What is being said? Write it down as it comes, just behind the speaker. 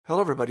Hello,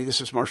 everybody. This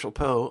is Marshall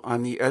Poe.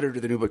 I'm the editor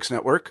of the New Books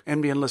Network.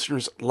 NBN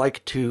listeners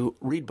like to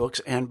read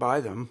books and buy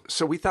them.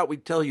 So we thought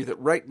we'd tell you that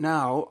right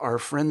now, our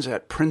friends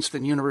at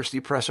Princeton University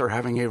Press are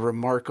having a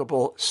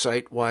remarkable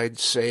site-wide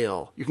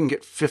sale. You can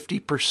get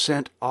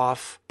 50%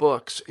 off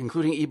books,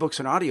 including ebooks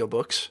and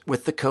audiobooks,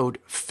 with the code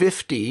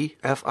 50,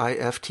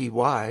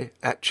 F-I-F-T-Y,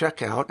 at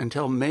checkout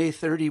until May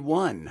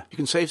 31. You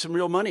can save some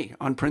real money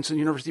on Princeton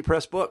University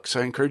Press books.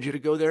 I encourage you to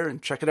go there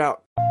and check it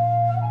out.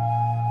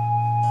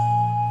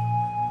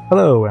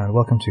 Hello, and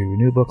welcome to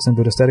New Books in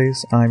Buddhist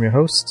Studies. I'm your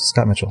host,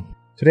 Scott Mitchell.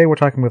 Today we're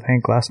talking with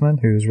Hank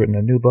Glassman, who's written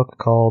a new book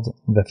called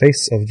The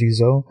Face of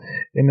Jizo,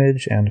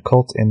 Image and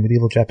Cult in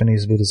Medieval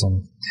Japanese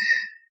Buddhism.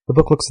 The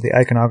book looks at the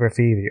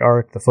iconography, the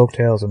art, the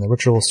folktales, and the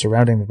rituals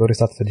surrounding the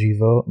Bodhisattva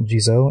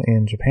Jizo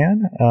in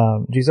Japan.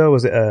 Jizo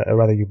was a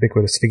rather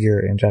ubiquitous figure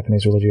in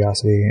Japanese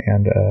religiosity,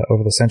 and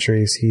over the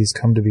centuries he's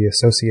come to be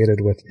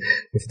associated with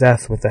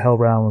death, with the hell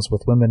realms,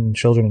 with women,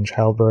 children, and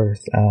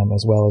childbirth,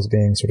 as well as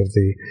being sort of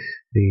the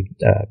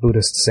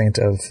Buddhist saint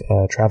of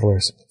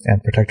travelers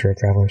and protector of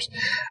travelers.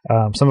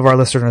 Some of our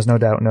listeners no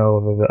doubt know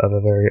of a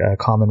very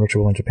common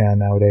ritual in Japan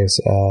nowadays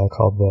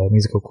called the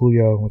Mizuko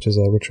Kuyo, which is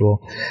a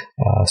ritual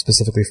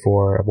specifically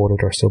for aborted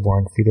or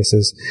stillborn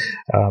fetuses,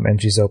 and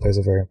Jizo plays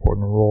a very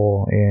important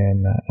role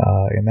in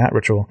that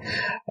ritual.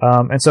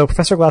 And so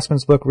Professor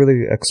Glassman's book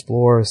really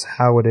explores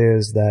how it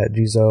is that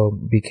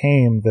Jizo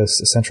became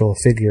this central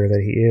figure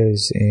that he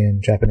is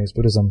in Japanese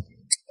Buddhism.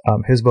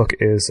 His book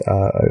is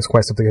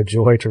quite simply a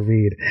joy to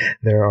read.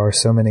 There are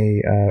so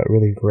many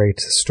really great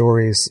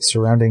stories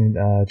surrounding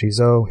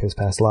Jizo, his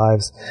past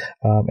lives,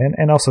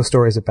 and also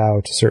stories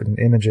about certain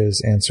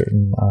images and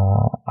certain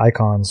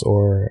icons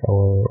or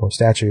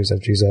statues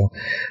of Jizo.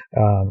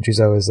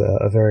 Jizo is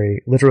a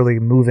very literally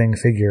moving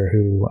figure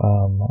who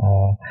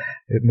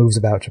it moves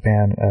about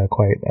Japan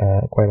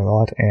quite a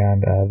lot,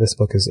 and this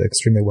book is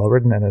extremely well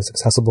written and is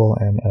accessible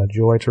and a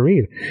joy to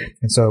read.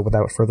 And so,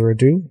 without further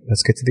ado,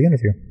 let's get to the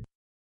interview.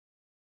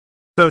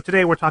 So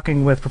today we're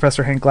talking with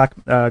Professor Hank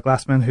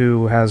Glassman,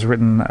 who has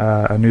written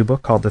a new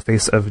book called The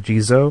Face of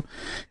Jizo,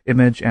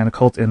 Image and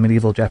Cult in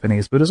Medieval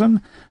Japanese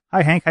Buddhism.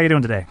 Hi, Hank. How are you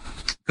doing today?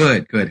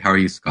 Good. How are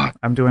you, Scott?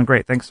 I'm doing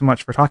great. Thanks so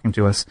much for talking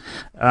to us.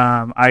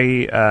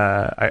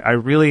 I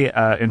really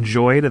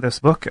enjoyed this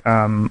book.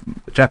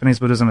 Japanese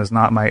Buddhism is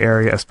not my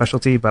area of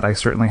specialty, but I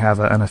certainly have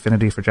an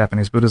affinity for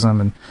Japanese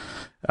Buddhism.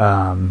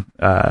 And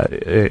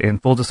in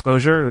full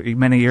disclosure,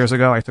 many years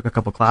ago, I took a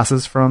couple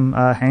classes from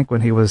Hank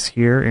when he was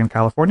here in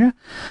California.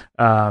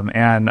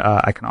 And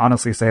I can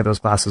honestly say those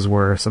classes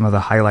were some of the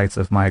highlights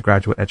of my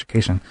graduate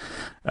education.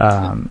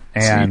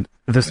 And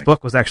this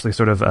book was actually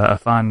sort of a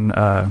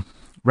fun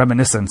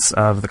reminiscence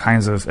of the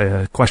kinds of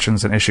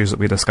questions and issues that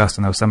we discussed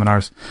in those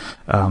seminars.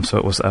 So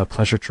it was a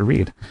pleasure to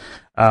read.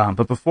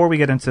 But before we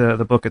get into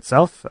the book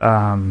itself,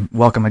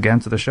 welcome again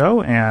to the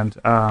show.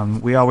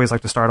 And we always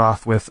like to start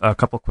off with a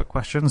couple quick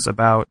questions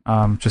about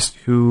just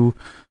who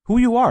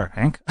you are,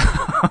 Hank,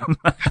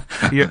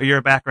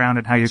 your background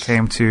and how you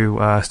came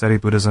to study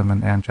Buddhism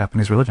and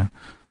Japanese religion.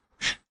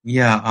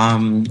 Yeah,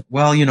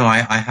 well,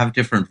 I have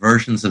different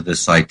versions of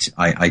this I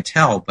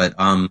tell, but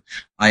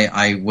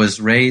I was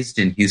raised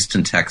in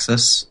Houston,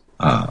 Texas,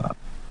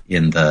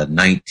 in the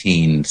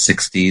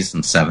 1960s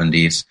and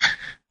 70s,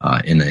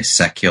 in a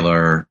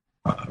secular,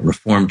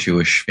 Reformed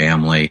Jewish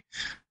family,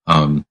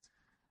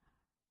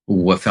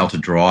 who felt a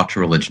draw to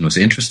religion, was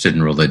interested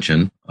in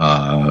religion,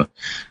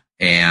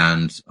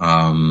 and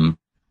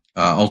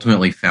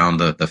ultimately found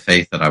the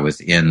faith that I was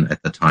in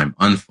at the time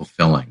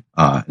unfulfilling,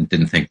 and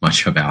didn't think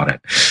much about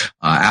it.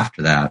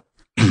 After that,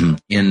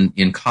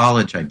 in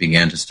college, I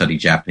began to study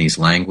Japanese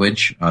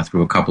language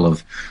through a couple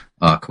of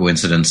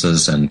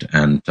coincidences and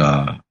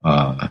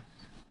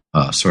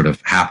sort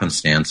of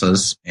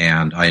happenstances,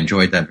 and I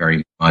enjoyed that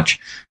very much.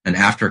 And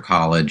after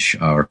college,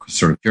 or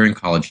sort of during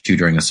college too,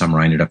 during the summer,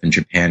 I ended up in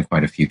Japan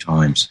quite a few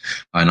times.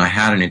 And I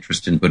had an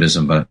interest in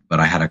Buddhism, but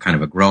I had a kind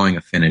of a growing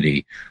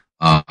affinity.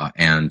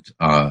 And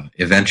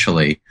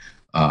eventually,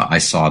 I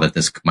saw that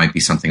this might be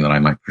something that I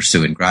might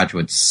pursue in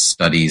graduate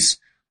studies.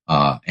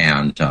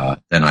 And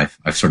then I've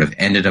sort of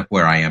ended up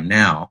where I am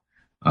now,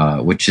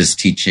 which is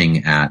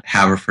teaching at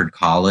Haverford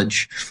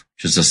College,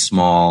 which is a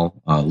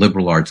small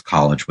liberal arts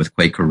college with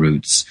Quaker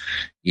roots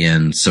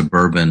in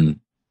suburban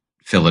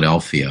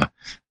Philadelphia,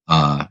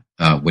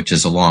 which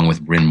is along with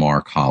Bryn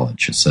Mawr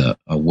College. It's a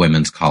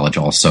women's college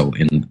also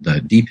in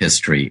the deep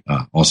history,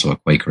 also a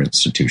Quaker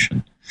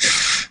institution.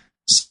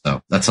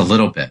 So that's a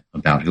little bit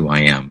about who I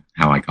am,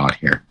 how I got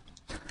here.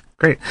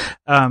 Great.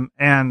 What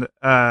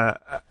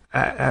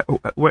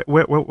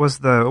was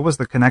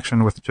the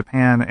connection with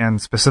Japan,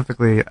 and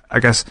specifically, I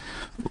guess,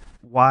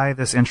 why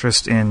this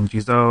interest in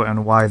Jizo,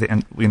 and why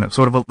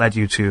sort of what led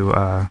you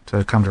to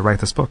come to write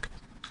this book?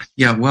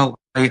 Yeah, well,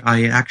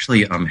 I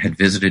actually had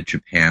visited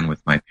Japan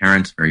with my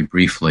parents very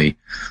briefly,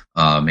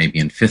 maybe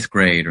in 5th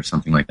grade or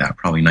something like that,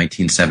 probably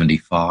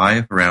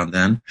 1975, around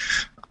then.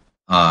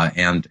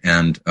 And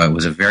it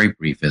was a very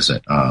brief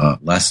visit,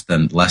 less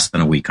than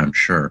a week, I'm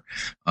sure.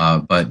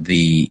 But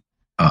the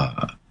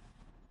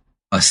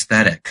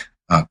aesthetic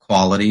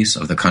qualities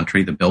of the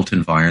country, the built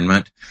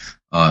environment,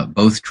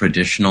 both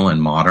traditional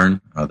and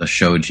modern, the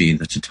shoji,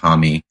 the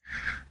tatami,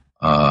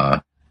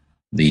 the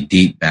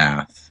deep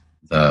bath,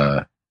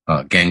 the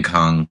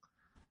genkang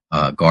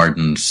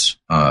gardens,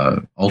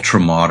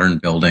 ultra-modern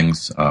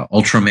buildings,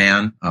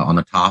 Ultraman on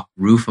the top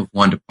roof of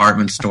one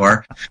department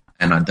store,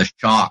 and the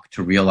shock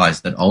to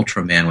realize that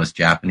Ultraman was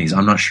Japanese.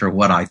 I'm not sure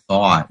what I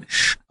thought,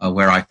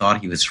 where I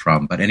thought he was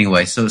from. But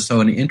anyway, so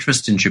an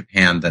interest in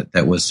Japan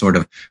that was sort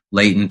of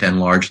latent and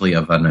largely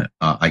of an,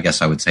 I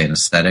guess I would say, an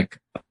aesthetic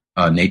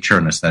nature,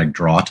 an aesthetic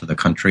draw to the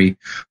country,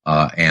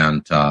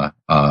 and to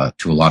a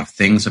lot of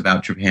things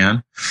about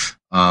Japan.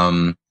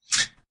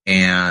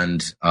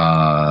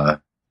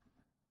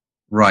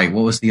 Right.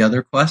 What was the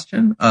other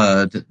question?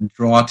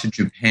 Draw to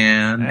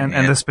Japan.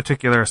 And this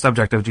particular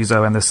subject of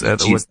Jizo and this led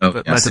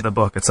to the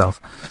book itself.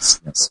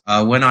 Yes.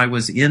 When I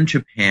was in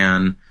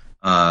Japan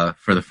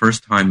for the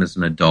first time as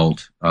an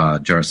adult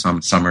during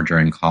some summer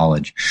during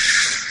college,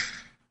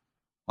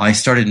 I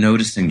started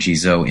noticing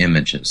Jizo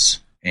images.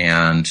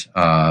 And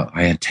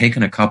I had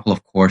taken a couple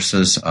of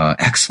courses,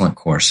 excellent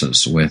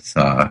courses, with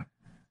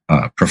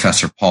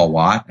Professor Paul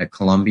Watt at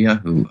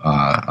Columbia, who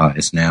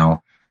is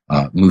now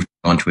moved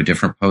on to a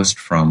different post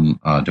from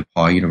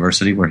DePaul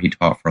University, where he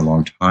taught for a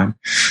long time.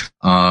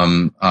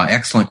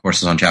 Excellent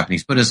courses on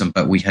Japanese Buddhism,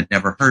 but we had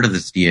never heard of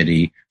this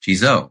deity,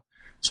 Jizo.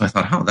 So I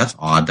thought, that's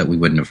odd that we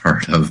wouldn't have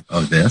heard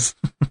of this.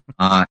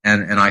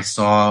 And I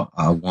saw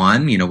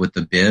one, with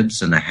the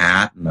bibs and the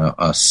hat and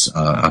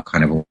a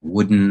kind of a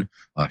wooden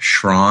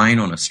shrine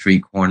on a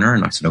street corner.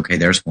 And I said, okay,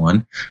 there's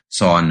one.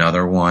 Saw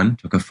another one,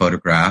 took a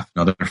photograph,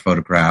 another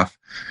photograph,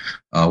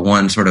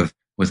 one sort of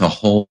with a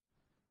whole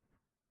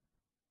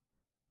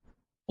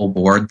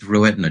board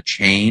through it and a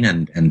chain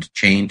and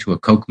chain to a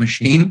Coke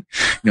machine.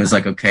 It was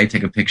like, okay,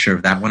 take a picture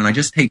of that one. And I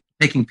just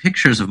taking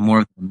pictures of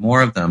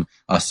more of them,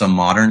 some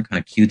modern kind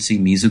of cutesy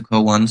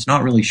Mizuko ones,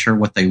 not really sure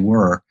what they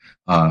were.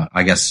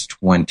 I guess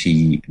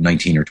 19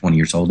 or 20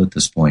 years old at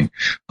this point.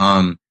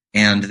 And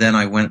then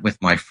I went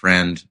with my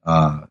friend,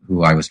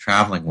 who I was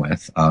traveling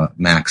with,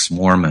 Max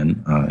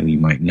Morman, who you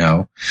might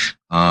know,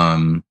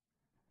 to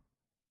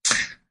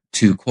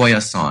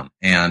Koyasan.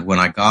 And when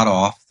I got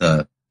off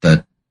the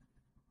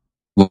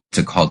what's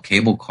it called,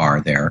 cable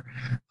car there,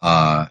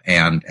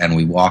 and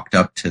we walked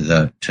up to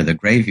the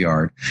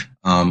graveyard,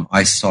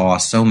 I saw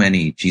so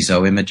many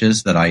Jizo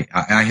images that I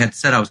had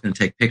said I was going to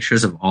take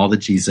pictures of all the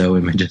Jizo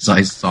images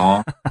I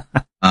saw,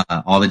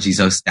 all the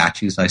Jizo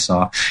statues I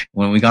saw.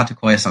 When we got to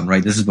Koyasan,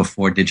 right, this is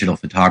before digital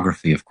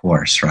photography, of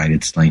course, right?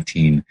 It's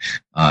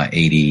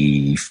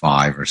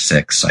 1985 or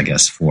 6, I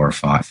guess, 4 or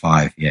 5,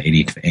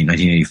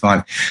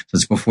 1985. So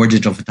it's before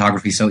digital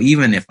photography. So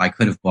even if I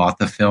could have bought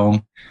the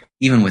film,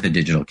 even with a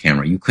digital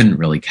camera, you couldn't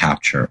really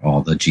capture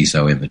all the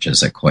Jizo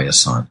images at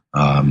Koyasan,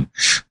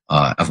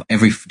 of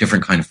every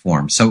different kind of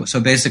form. So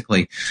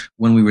basically,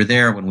 when we were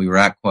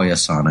at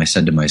Koyasan, I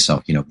said to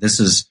myself,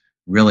 this is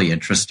really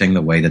interesting,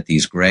 the way that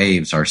these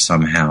graves are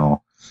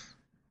somehow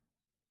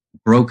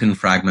broken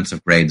fragments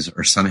of graves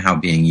are somehow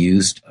being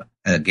used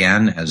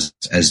again as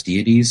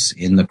deities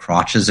in the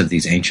crotches of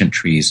these ancient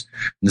trees.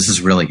 And this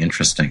is really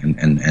interesting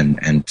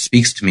and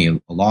speaks to me a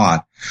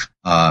lot.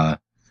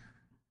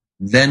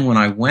 Then when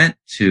I went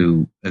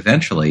to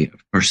eventually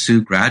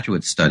pursue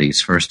graduate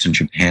studies, first in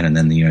Japan and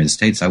then the United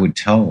States, I would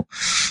tell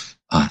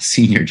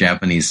senior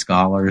Japanese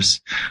scholars,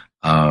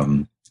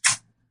 they'd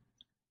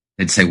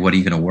say, what are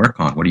you going to work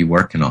on? What are you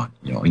working on?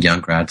 A young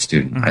grad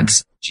student. Mm-hmm. I'd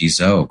say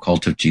Jizo,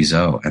 cult of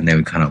Jizo, and they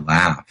would kind of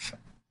laugh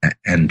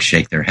and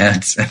shake their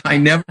heads.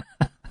 And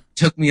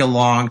took me a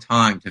long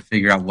time to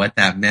figure out what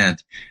that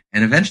meant.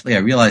 And eventually I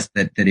realized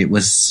that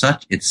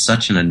it's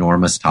such an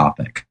enormous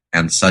topic,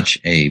 and such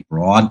a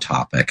broad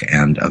topic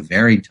and a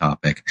varied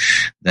topic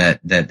that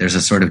there's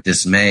a sort of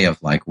dismay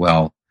of like,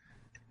 well,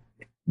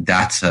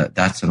 that's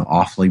an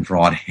awfully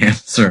broad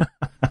answer.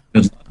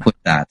 Good luck with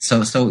that.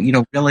 So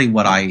really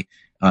what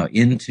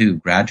into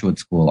graduate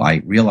school,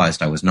 I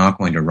realized I was not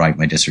going to write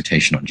my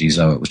dissertation on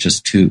Jizo. It was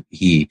just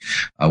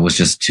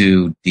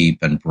too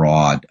deep and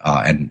broad,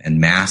 and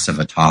massive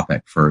a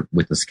topic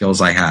with the skills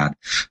I had,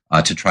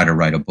 to try to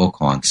write a book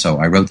on. So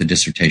I wrote the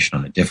dissertation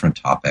on a different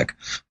topic,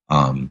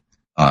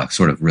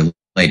 sort of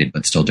related,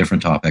 but still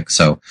different topic.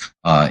 So,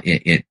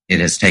 it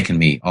has taken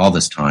me all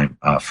this time,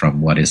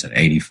 from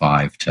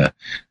 85 to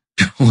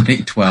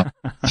 2012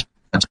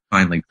 to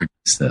finally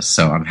produce this.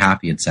 So I'm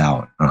happy it's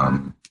out.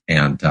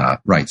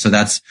 Right. So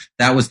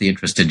that was the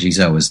interest in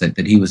Jizo, is that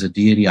he was a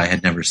deity I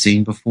had never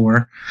seen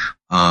before,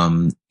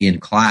 in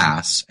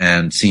class,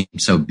 and seemed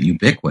so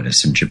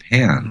ubiquitous in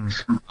Japan.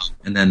 Mm-hmm.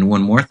 And then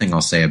one more thing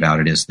I'll say about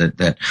it is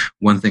that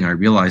one thing I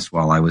realized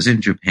while I was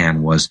in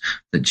Japan was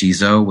that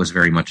Jizo was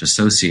very much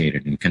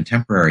associated in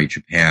contemporary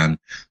Japan,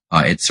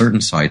 at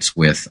certain sites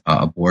with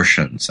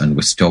abortions and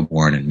with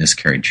stillborn and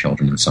miscarried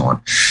children and so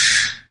on.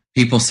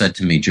 People said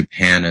to me,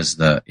 Japan is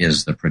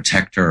the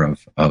protector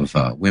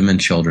of women,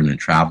 children, and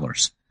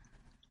travelers.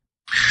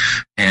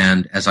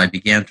 And as I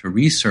began to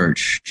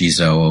research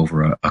Jizo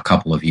over a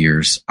couple of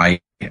years,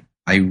 I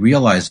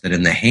realized that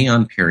in the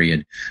Heian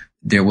period,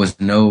 there was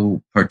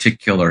no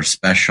particular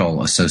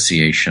special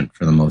association,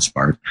 for the most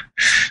part,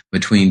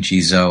 between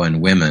Jizo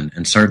and women,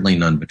 and certainly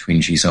none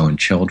between Jizo and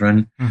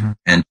children. Mm-hmm.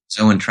 And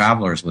Jizo and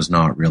travelers was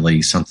not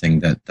really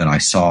something that I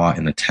saw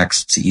in the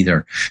texts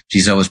either.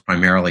 Jizo was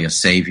primarily a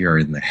savior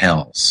in the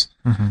hells.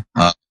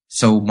 Mm-hmm.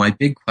 So my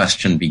big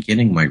question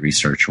beginning my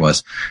research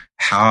was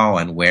how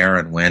and where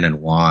and when and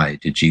why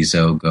did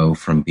Jizo go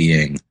from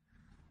being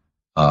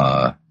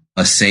a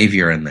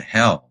savior in the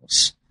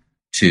hells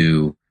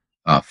to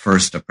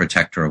first a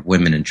protector of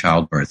women in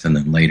childbirth, and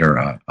then later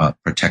a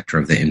protector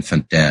of the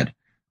infant dead,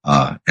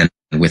 and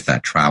with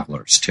that,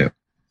 travelers too.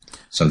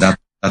 So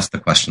that's the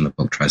question the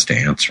book tries to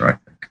answer, I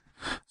think.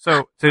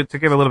 So to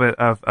give a little bit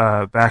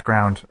of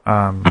background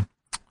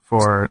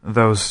for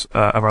those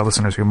of our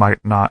listeners who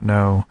might not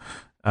know,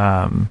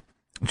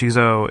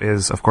 Jizo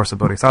is, of course, a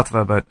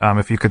bodhisattva, but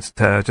if you could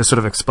just sort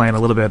of explain a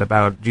little bit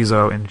about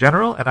Jizo in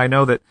general. And I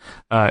know that,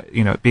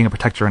 being a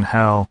protector in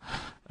hell,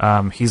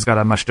 he's got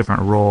a much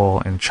different role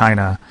in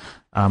China.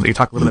 You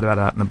talk a little bit about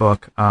that in the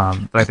book,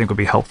 that I think would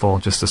be helpful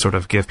just to sort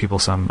of give people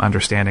some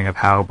understanding of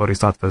how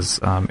bodhisattvas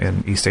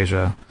in East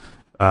Asia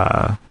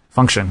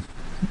function.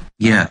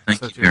 Yeah,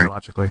 thank you.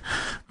 Sociologically.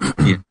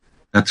 Yeah,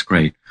 that's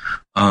great.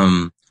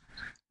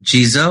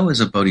 Jizo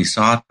is a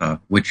bodhisattva,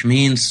 which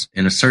means,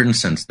 in a certain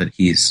sense, that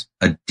he's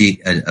a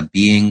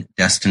being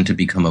destined to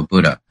become a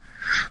Buddha.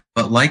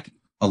 But like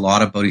a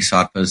lot of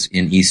bodhisattvas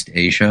in East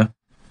Asia,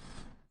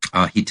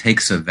 he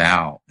takes a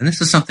vow. And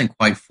this is something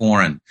quite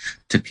foreign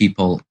to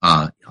people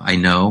I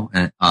know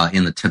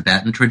in the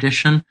Tibetan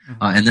tradition.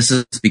 And this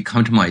has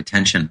come to my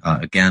attention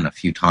again a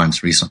few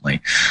times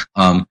recently.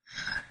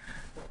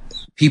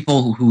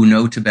 People who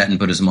know Tibetan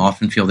Buddhism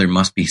often feel there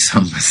must be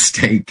some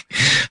mistake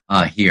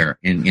here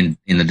in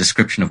the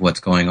description of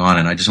what's going on,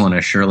 and I just want to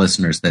assure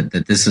listeners that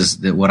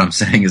that what I'm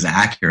saying is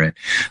accurate.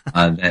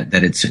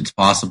 That it's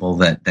possible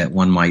that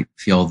one might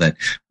feel that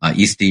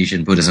East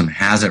Asian Buddhism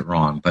has it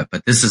wrong, but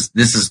this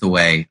is the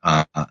way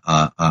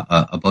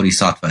a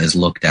bodhisattva is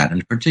looked at,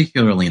 and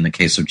particularly in the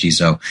case of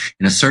Jizo,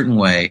 in a certain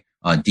way,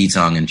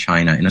 Dizang in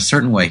China, in a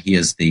certain way, he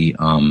is the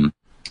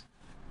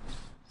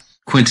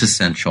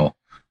quintessential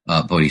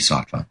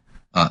bodhisattva.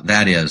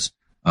 That is,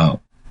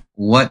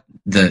 what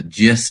the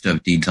gist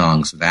of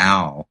Dizang's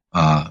vow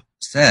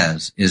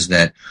says is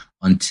that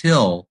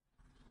until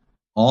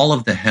all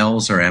of the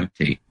hells are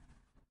empty,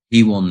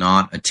 he will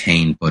not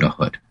attain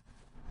Buddhahood.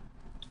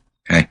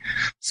 Okay?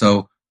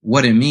 So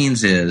what it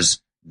means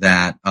is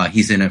that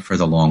he's in it for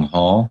the long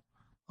haul,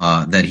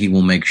 that he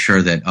will make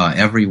sure that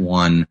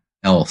everyone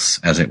else,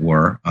 as it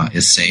were,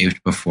 is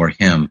saved before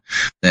him,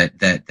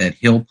 that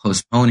he'll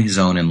postpone his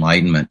own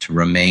enlightenment to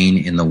remain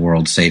in the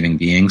world saving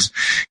beings.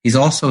 He's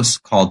also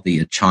called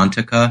the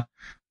Achantaka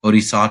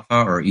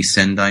Bodhisattva, or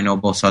Isendai no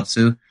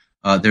Bosatsu.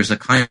 There's a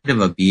kind of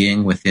a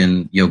being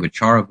within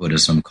Yogacara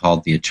Buddhism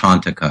called the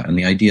Achantaka, and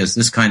the idea is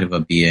this kind of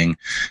a being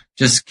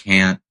just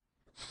can't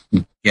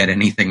get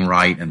anything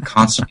right and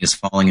constantly is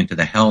falling into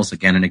the hells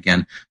again and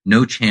again,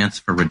 no chance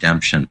for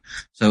redemption.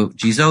 So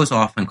Jizo is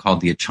often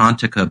called the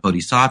Achantaka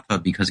Bodhisattva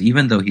because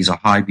even though he's a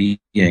high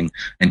being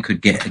and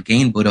could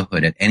gain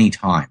Buddhahood at any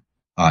time,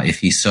 if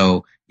he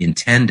so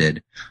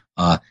intended,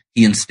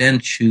 he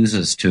instead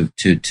chooses to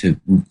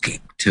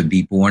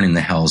be born in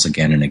the hells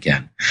again and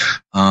again.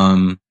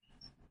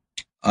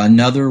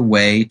 Another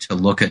way to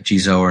look at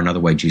Jizo, or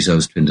another way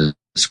Jizo's been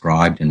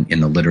described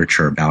in the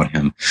literature about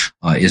him,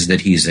 is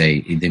that he's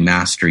the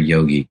master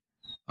yogi.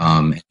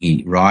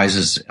 He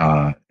rises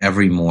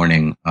every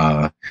morning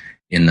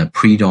in the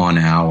pre-dawn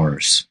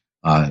hours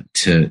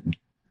to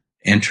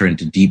enter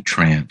into deep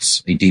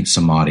trance, a deep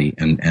samadhi,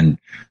 and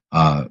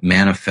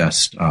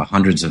manifest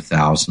hundreds of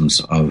thousands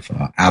of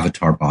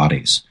avatar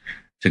bodies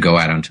to go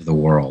out into the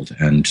world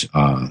and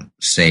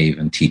save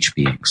and teach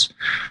beings.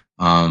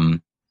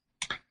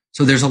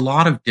 So there's a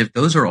lot of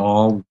those are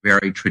all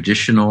very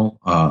traditional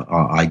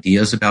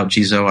ideas about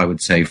Jizo, I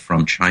would say,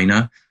 from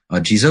China.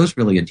 Jizo is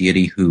really a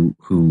deity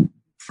who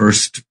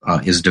first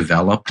is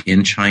developed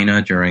in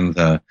China during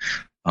the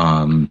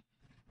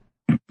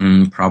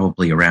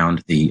probably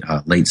around the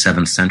late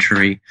 7th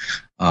century,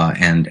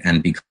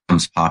 and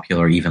becomes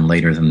popular even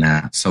later than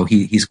that. So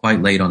he's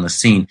quite late on the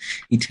scene.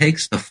 He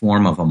takes the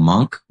form of a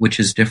monk, which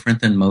is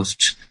different than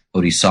most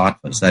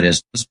bodhisattvas. That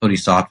is, most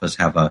bodhisattvas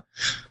have a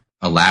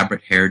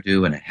elaborate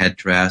hairdo and a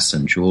headdress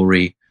and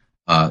jewelry.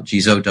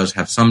 Jizo does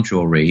have some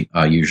jewelry,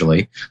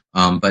 usually,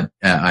 but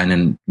and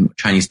in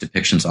Chinese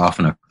depictions,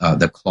 often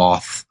the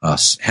cloth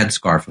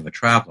headscarf of a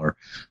traveler,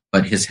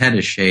 but his head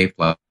is shaped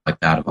like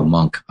that of a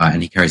monk,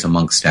 and he carries a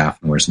monk's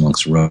staff and wears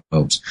monk's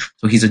robes.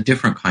 So he's a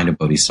different kind of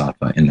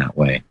bodhisattva in that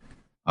way.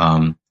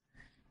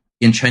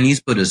 In Chinese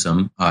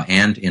Buddhism,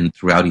 and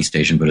throughout East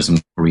Asian Buddhism,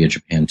 Korea,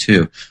 Japan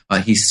too,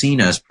 he's seen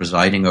as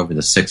presiding over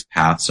the 6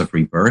 paths of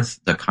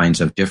rebirth, the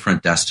kinds of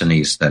different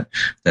destinies that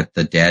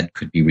the dead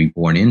could be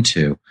reborn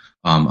into,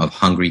 of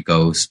hungry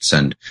ghosts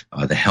and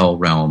the hell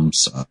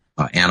realms,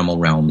 animal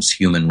realms,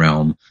 human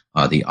realm,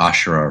 the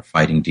Ashura or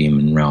fighting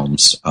demon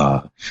realms,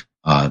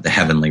 the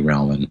heavenly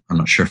realm, and I'm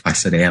not sure if I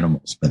said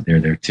animals, but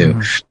they're there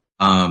too.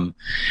 Mm-hmm.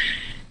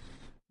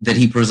 that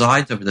he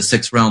presides over the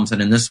 6 realms,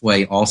 and in this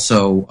way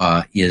also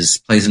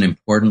plays an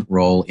important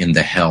role in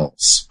the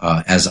hells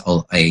as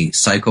a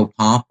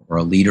psychopomp or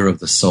a leader of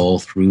the soul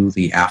through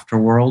the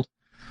afterworld,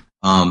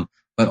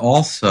 but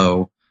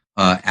also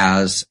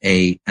as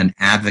an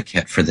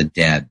advocate for the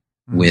dead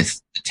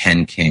with the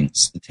 10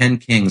 kings. The 10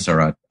 kings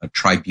are a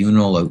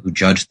tribunal who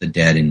judge the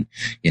dead in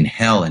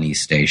hell in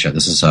East Asia.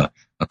 This is a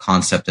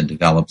concept that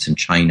develops in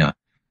China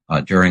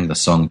during the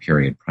Song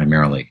period,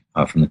 primarily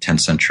from the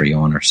 10th century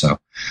on or so.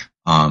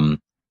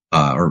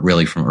 Or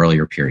really from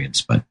earlier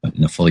periods, but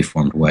in a fully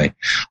formed way.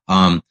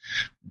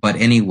 But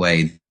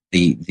anyway,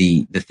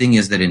 the thing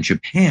is that in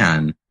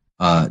Japan,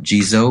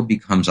 Jizo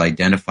becomes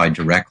identified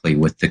directly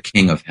with the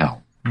king of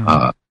hell,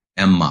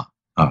 Emma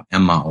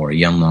or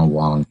Yama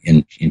Wang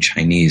in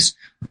Chinese,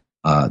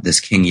 this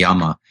King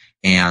Yama.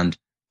 And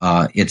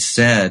it's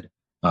said,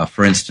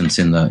 for instance,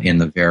 in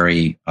the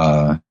very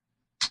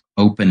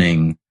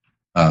opening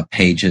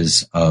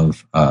pages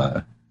of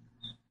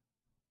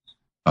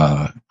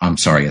I'm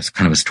sorry, it's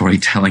kind of a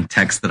storytelling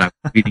text that I'm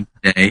reading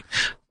today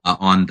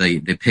on the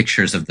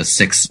pictures of the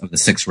six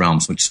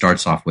realms, which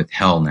starts off with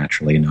hell,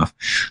 naturally enough.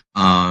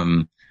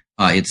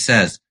 It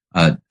says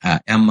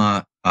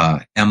Emma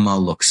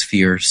looks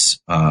fierce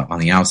on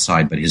the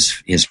outside, but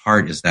his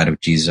heart is that of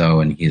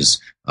Jizo, and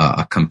he's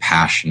a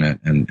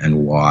compassionate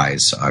and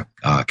wise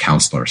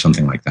counselor, or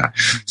something like that.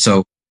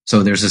 So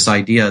there's this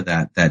idea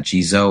that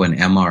Jizo and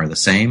Emma are the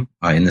same.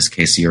 In this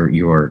case,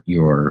 your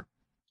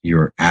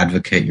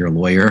advocate, your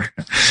lawyer,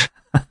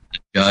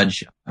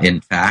 judge, in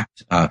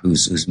fact,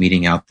 who's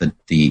meting out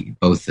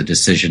both the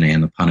decision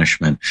and the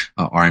punishment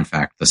are in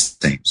fact the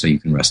same. So you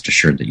can rest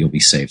assured that you'll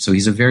be saved. So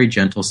he's a very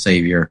gentle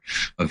savior,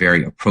 a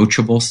very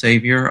approachable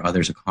savior.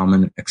 There's a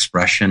common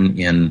expression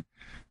in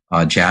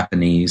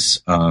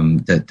Japanese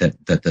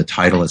that the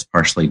title is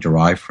partially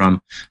derived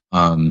from.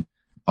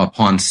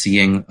 Upon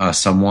seeing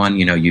someone,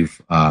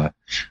 you've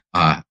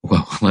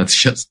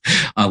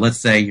let's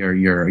say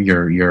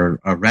you're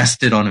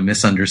arrested on a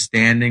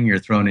misunderstanding, you're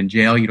thrown in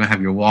jail, you don't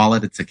have your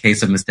wallet, it's a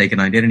case of mistaken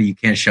identity, you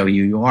can't show who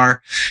you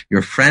are.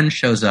 Your friend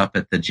shows up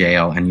at the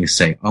jail and you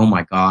say, "Oh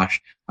my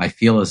gosh, I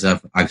feel as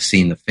if I've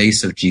seen the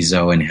face of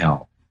Jizo in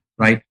hell."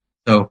 Right?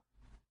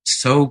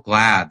 So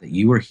glad that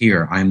you were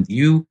here.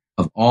 You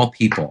of all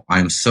people,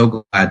 I'm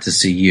so glad to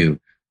see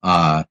you.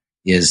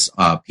 Is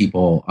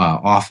people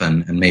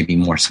often, and maybe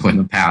more so in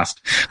the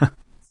past,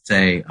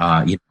 say,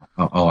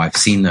 "Oh, I've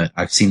seen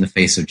the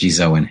face of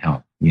Jizo in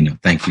hell.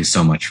 Thank you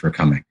so much for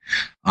coming."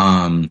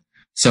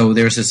 So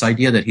there's this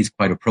idea that he's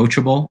quite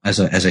approachable as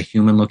a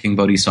human-looking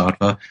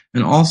bodhisattva,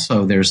 and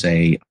also there's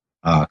a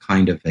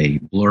kind of a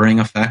blurring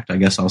effect, I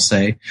guess I'll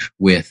say,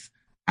 with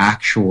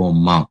actual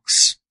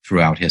monks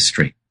throughout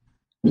history.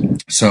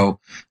 So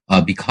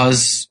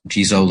because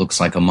Jizo looks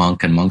like a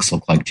monk and monks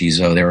look like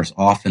Jizo, there is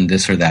often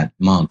this or that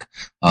monk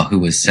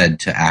who is said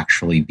to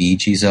actually be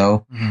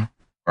Jizo. Mm-hmm.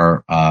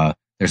 Or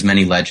there's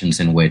many legends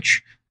in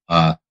which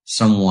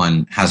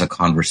someone has a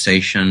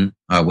conversation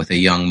with a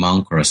young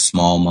monk or a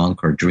small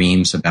monk, or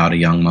dreams about a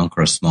young monk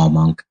or a small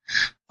monk,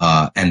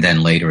 and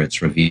then later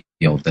it's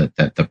revealed that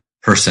the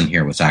person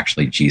here was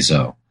actually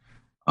Jizo.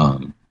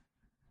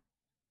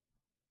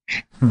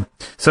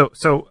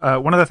 So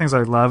one of the things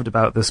I loved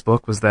about this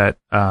book was that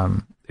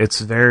it's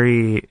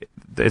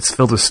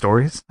filled with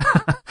stories.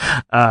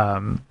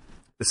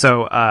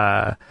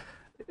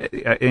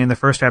 In the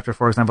first chapter,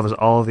 for example, there's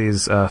all of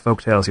these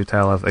folk tales you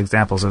tell of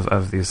examples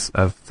of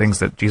things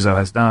that Jizo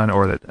has done,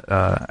 or that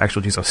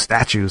actual Jizo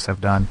statues have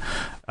done,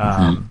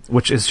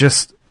 which is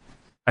just,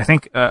 I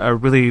think, a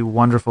really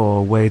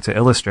wonderful way to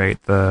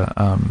illustrate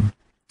the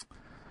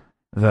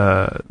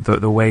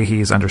way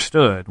he's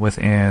understood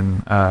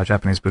within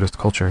Japanese Buddhist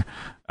culture.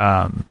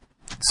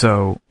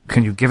 So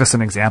can you give us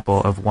an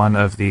example of one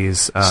of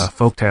these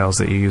folk tales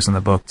that you use in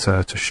the book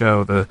to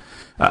show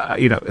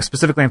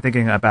specifically I'm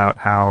thinking about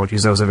how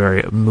Jizo is a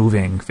very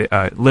moving,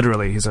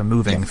 literally he's a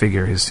moving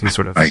figure. He's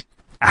sort of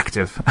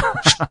active.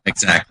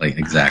 Exactly.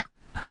 Thanks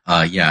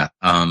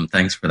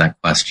for that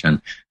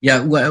question.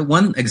 Yeah,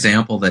 one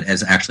example that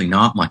is actually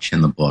not much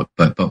in the book,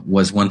 but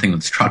was one thing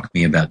that struck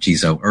me about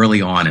Jizo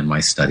early on in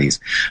my studies,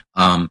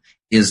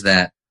 is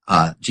that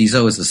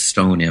Jizo is a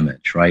stone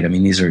image, right? I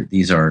mean,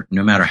 these are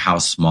no matter how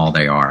small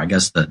they are. I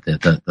guess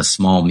the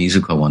small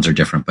musical ones are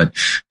different, but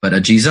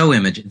a Jizo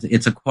image,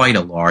 it's quite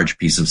a large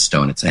piece of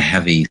stone. It's a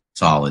heavy,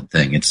 solid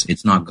thing.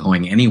 It's not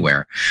going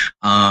anywhere.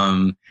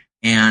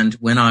 And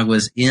when I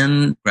was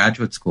in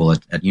graduate school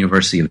at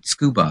University of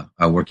Tsukuba,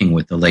 working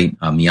with the late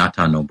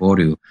Miyata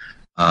Noboru,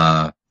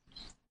 a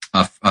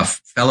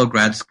fellow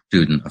grad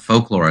student, a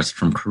folklorist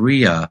from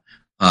Korea,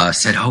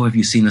 said, "Oh, have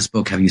you seen this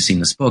book? Have you seen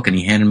this book?" And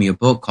he handed me a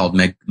book called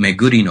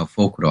Meguri no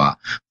Folklore,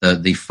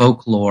 the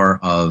folklore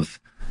of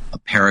a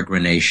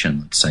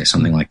peregrination, let's say,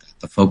 something like that,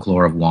 the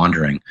folklore of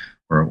wandering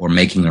or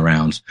making the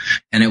rounds.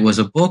 And it was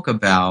a book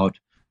about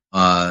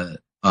a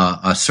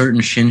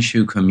certain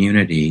Shinshu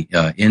community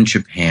in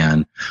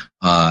Japan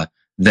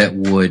that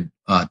would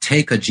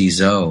take a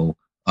Jizo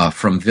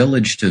from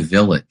village to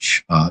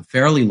village,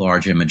 fairly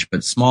large image,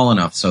 but small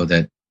enough so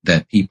that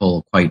that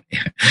people, quite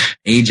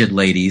aged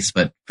ladies,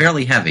 but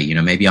fairly heavy,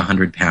 maybe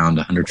 100-pound,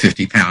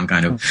 150-pound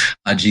kind of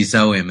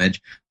Jizo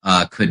image,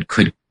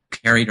 could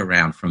carried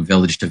around from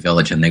village to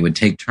village, and they would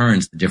take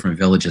turns, the different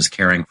villages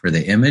carrying for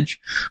the image,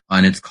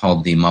 and it's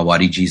called the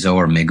Mawari Jizo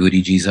or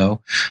Meguri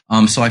Jizo.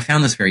 So I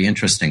found this very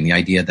interesting, the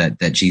idea that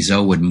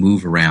Jizo would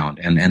move around,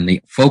 and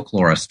the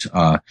folklorist,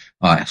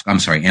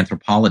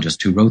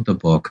 anthropologist who wrote the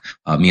book,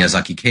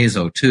 Miyazaki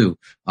Keizo too,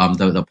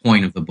 the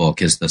point of the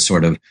book is the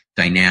sort of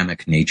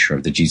dynamic nature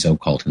of the Jizo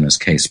cult in this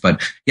case.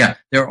 But yeah,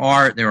 there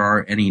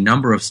are any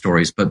number of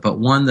stories, but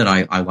one that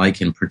I like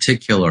in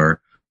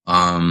particular,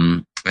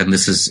 and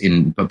this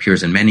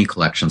appears in many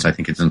collections. I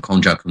think it's in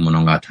Konjaku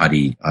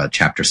Monogatari,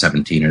 chapter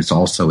 17. It's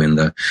also in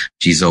the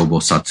Jizo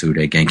Bosatsu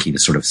Re Genki, the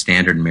sort of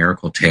standard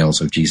miracle tales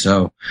of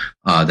Jizo,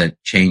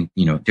 that change,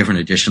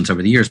 different editions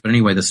over the years. But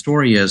anyway, the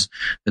story is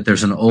that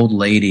there's an old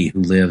lady who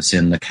lives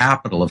in the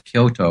capital of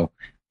Kyoto,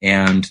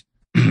 and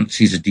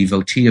she's a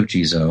devotee of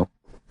Jizo,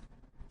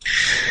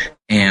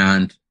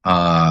 and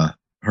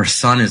her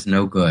son is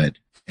no good,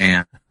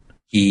 and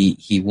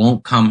he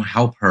won't come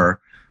help her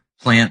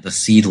plant the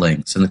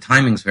seedlings, and the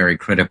timing's very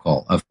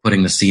critical of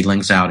putting the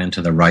seedlings out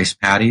into the rice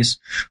paddies.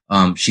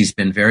 She's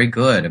been very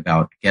good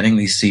about getting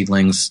these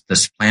seedlings,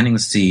 planting the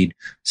seed,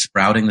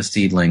 sprouting the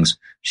seedlings.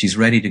 She's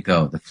ready to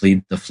go. The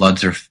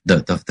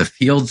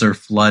fields are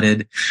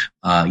flooded.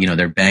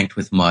 They're banked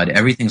with mud.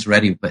 Everything's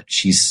ready, but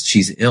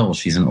she's ill.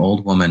 She's an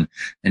old woman,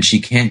 and she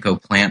can't go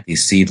plant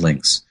these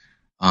seedlings.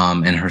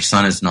 And her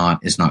son is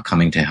not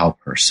coming to help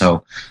her.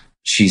 So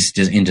she's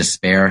in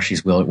despair.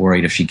 She's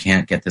worried if she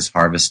can't get this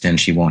harvest in,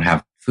 she won't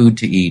have food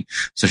to eat.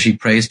 So she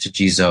prays to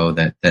Jizo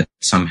that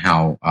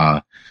somehow,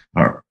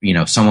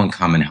 someone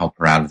come and help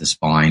her out of this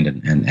bind.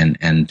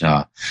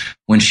 And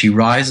when she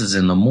rises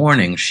in the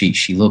morning,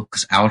 she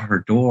looks out her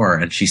door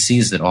and she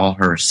sees that all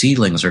her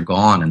seedlings are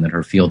gone and that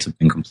her fields have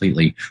been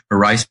her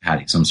rice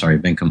paddies,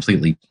 have been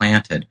completely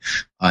planted.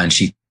 And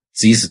she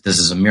sees that this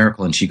is a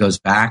miracle, and she goes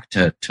back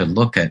to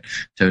look at,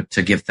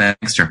 to give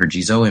thanks to her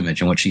Jizo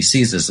image. And what she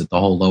sees is that the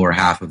whole lower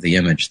half of the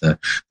image, the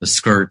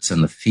skirts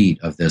and the feet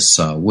of this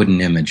wooden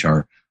image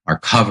are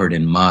covered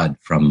in mud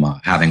from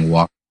having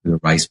walked through the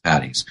rice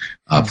paddies,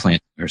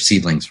 planting her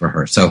seedlings for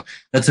her. So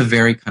that's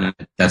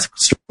that's a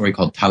story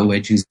called Taue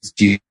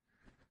Jizo.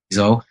 It's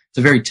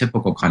a very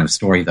typical kind of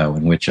story, though,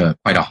 in which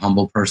quite a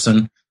humble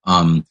person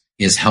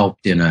is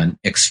helped in an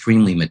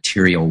extremely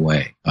material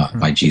way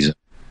by Jizo.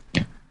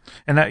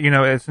 And that,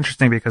 it's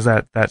interesting because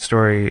that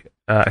story,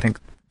 I think,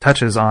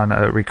 touches on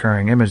a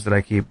recurring image that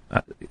I keep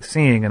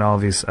seeing in all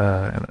of these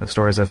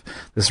stories of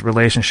this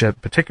relationship,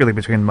 particularly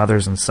between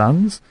mothers and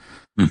sons.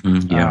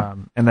 Mm-hmm, yeah.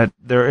 And that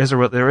there is a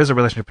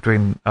relationship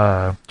between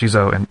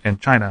Jizo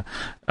and China,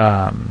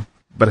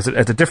 but it's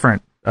a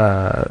different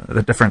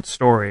the different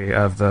story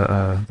of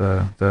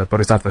the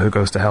bodhisattva who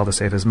goes to hell to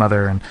save his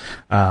mother, and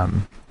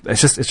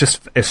it's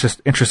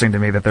just interesting to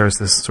me that there's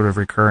this sort of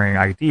recurring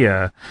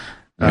idea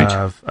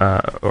of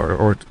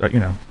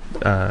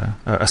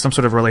some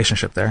sort of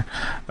relationship there.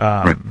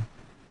 Right.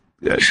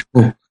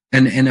 Well,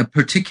 and a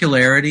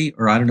particularity,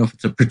 or I don't know if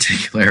it's a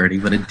particularity,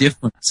 but a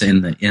difference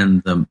in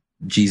the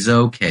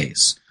Jizo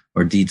case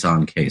or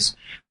Dizang case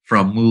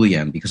from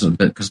Mulian, because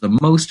the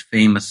most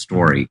famous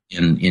story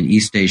in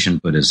East Asian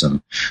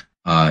Buddhism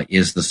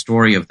is the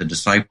story of the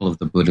disciple of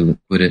the Buddha,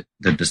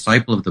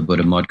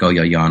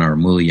 Modgoyayana or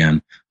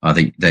Mulian,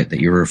 that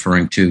you're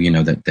referring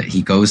to. That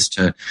he goes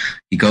to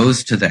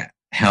the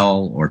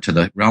hell or to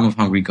the realm of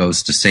hungry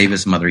ghosts to save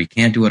his mother. He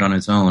can't do it on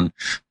his own,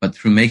 but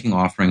through making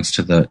offerings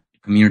to the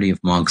community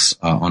of monks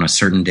on a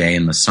certain day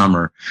in the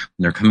summer,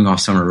 when they're coming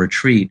off summer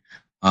retreat,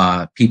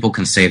 people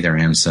can save their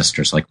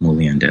ancestors like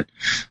Mulian did.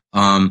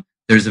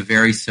 There's a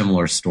very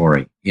similar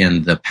story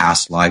in the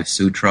Past Life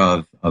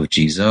Sutra of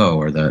Jizo,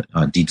 or the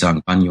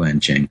Dizang Banyuan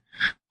Jing.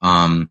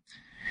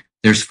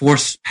 There's 4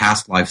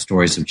 past life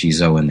stories of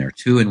Jizo in there,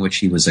 2 in which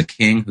he was a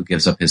king who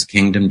gives up his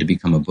kingdom to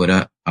become a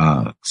Buddha,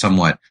 to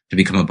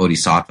become a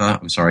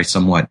bodhisattva.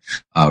 Somewhat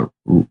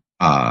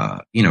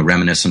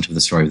reminiscent of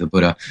the story of the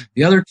Buddha.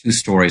 The other 2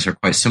 stories are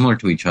quite similar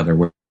to each other,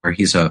 where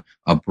he's a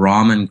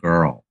Brahmin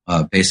girl,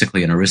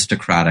 basically an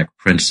aristocratic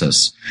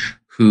princess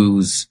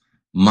whose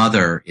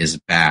mother is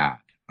bad.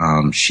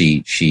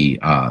 She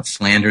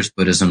slanders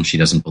Buddhism. She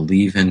doesn't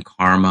believe in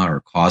karma or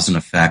cause and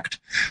effect.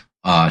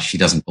 She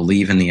doesn't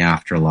believe in the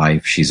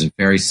afterlife. She's a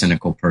very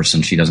cynical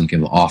person. She doesn't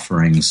give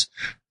offerings.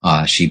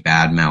 She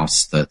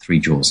badmouths the 3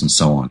 jewels and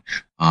so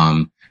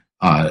on.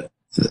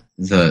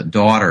 The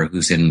daughter,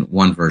 who's in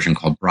one version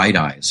called Bright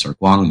Eyes or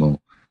Guangmu,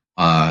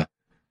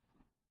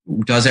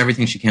 does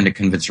everything she can to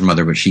convince her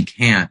mother, but she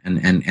can't.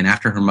 And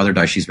after her mother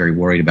dies, she's very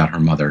worried about her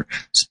mother's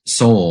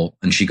soul.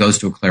 And she goes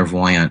to a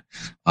clairvoyant,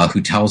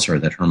 who tells her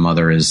that her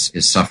mother is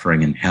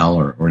suffering in hell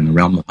or in the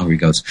realm of hungry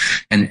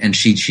ghosts. And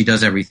she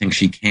does everything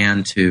she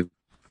can to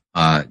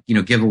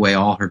give away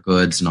all her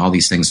goods and all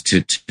these things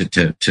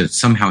to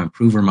somehow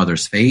improve her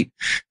mother's fate.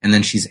 And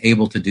then she's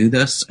able to do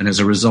this. And as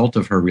a result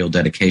of her real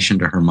dedication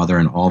to her mother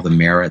and all the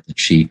merit that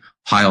she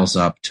piles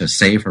up to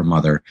save her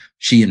mother,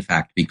 she in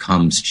fact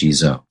becomes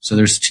Jizou. So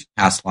there's 2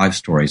 past life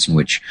stories in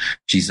which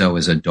Jizou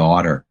is a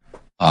daughter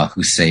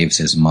who saves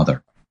his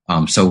mother.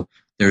 So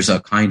there's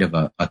a kind of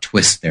a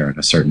twist there in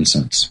a certain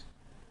sense.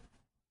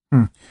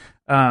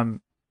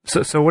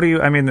 So what do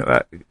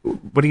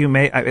you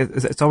make?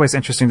 It's always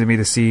interesting to me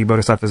to see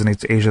bodhisattvas in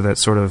East Asia that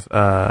sort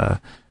of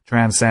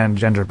transcend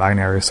gender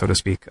binaries, so to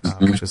speak,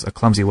 which is a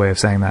clumsy way of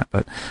saying that.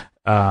 But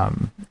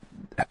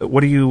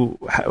what do you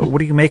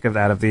make of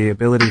that, of the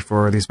ability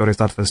for these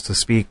bodhisattvas to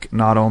speak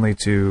not only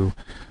to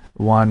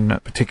one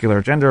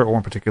particular gender or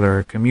one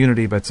particular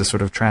community, but to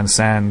sort of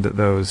transcend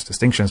those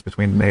distinctions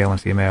between male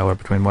and female or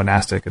between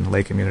monastic and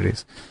lay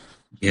communities?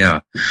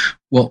 Yeah.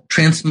 Well,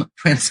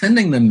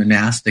 transcending the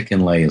monastic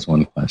and lay is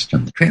one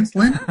question.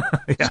 Transcending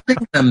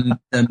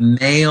the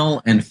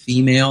male and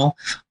female,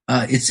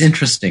 it's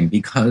interesting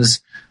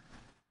because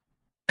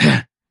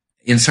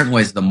in certain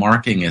ways the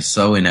marking is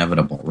so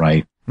inevitable,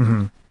 right?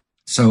 Mm-hmm.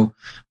 So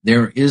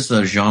there is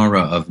a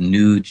genre of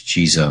nude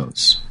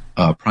Jizous,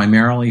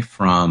 primarily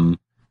from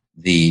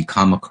the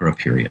Kamakura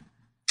period,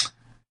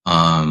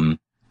 and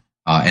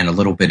a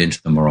little bit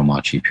into the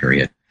Muromachi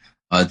period.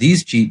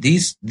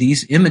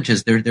 These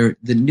images, they're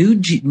the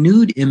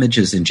nude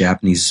images in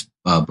Japanese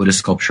Buddhist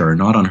sculpture are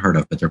not unheard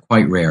of, but they're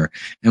quite rare.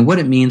 And what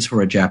it means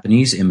for a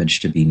Japanese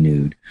image to be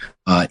nude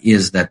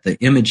is that the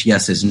image,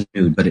 yes, is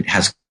nude, but it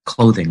has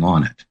clothing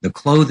on it. The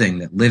clothing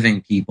that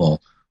living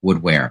people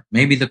would wear.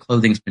 Maybe the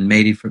clothing's been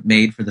made for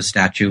the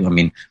statue. I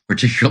mean,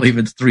 particularly if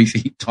it's 3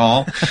 feet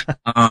tall.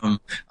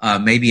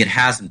 Maybe it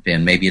hasn't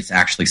been. Maybe it's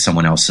actually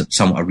someone else,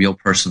 a real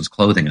person's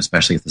clothing,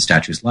 especially if the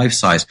statue's life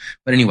size.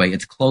 But anyway,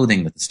 it's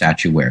clothing that the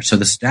statue wears. So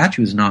the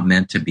statue is not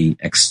meant to be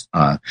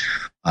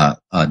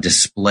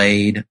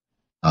displayed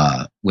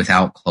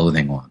without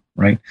clothing on,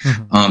 right?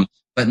 Mm-hmm.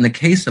 But in the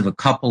case of a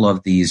couple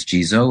of these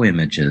Jizou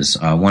images,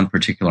 one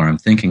particular I'm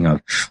thinking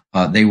of,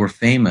 they were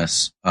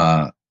famous.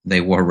 They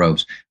wore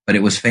robes, but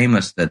it was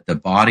famous that the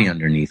body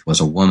underneath was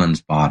a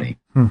woman's body.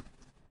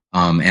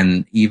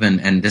 And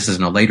this is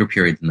in a later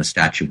period than the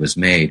statue was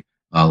made.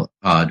 Do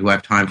I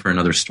have time for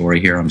another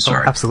story here? I'm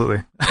sorry. Oh,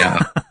 absolutely.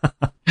 Yeah.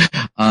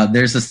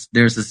 There's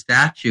a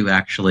statue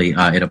actually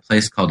at a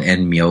place called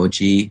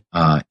Enmyoji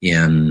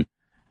in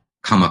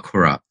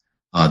Kamakura.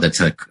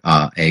 That's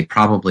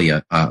probably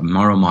a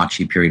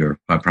Muromachi period or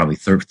probably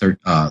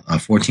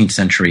 14th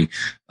century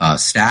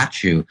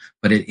statue,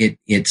 but it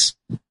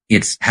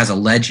has a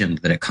legend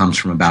that it comes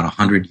from about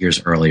 100 years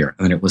earlier,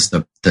 and it was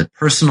the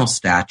personal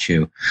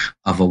statue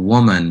of a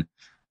woman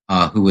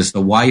who was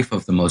the wife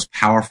of the most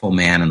powerful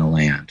man in the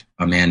land,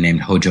 a man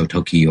named Hojo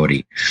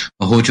Tokiyori.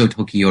 Hojo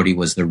Tokiyori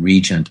was the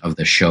regent of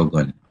the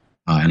shogun,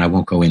 and I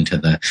won't go into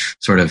the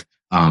sort of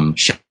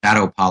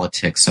shadow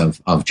politics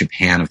of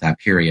Japan of that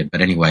period.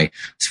 But anyway,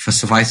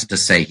 suffice it to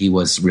say, he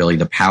was really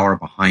the power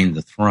behind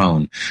the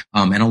throne.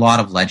 And a lot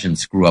of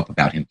legends grew up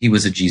about him. He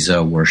was a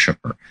Jizou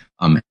worshiper.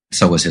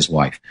 So was his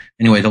wife.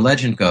 Anyway, the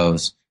legend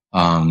goes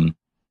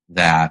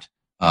that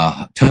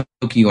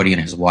Tokiyori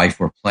and his wife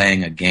were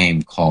playing a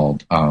game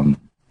called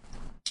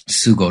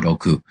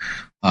Sugoroku,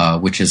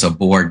 which is a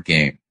board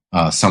game,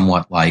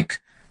 somewhat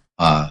like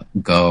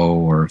Go,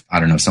 or I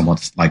don't know,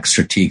 somewhat like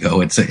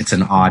Stratego. It's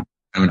an odd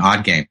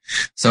game.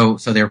 So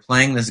they're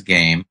playing this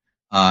game,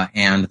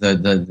 and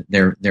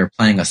they're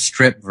playing a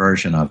strip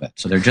version of it.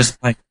 So they're just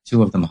playing,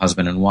 2 of them,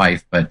 husband and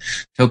wife, but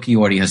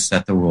Tokiyori has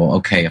set the rule,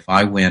 okay, if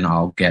I win,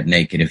 I'll get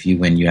naked. If you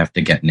win, you have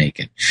to get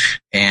naked.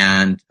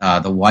 And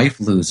the wife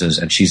loses,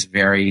 and she's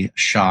very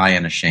shy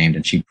and ashamed,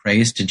 and she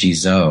prays to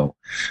Jizou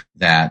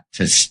that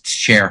to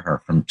spare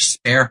her from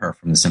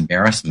this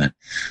embarrassment.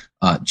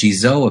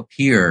 Jizou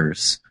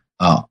appears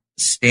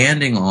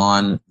standing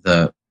on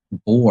the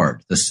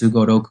board, the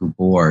Sugoroku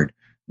board,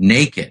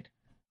 naked,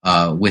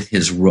 with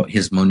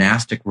his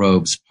monastic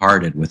robes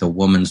parted with a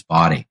woman's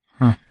body,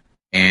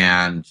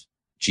 and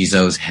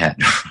Jizou's head,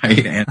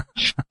 right,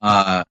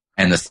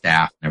 and the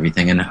staff and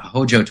everything. And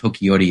Hojo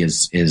Tokiyori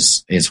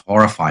is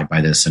horrified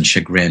by this and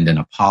chagrined, and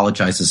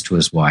apologizes to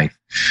his wife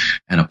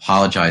and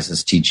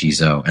apologizes to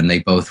Jizou, and they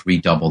both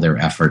redouble their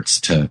efforts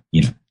to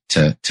be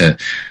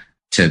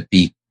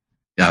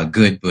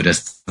good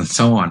Buddhists and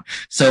so on.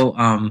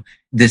 So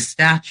this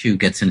statue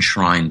gets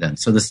enshrined then.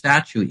 So the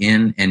statue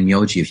in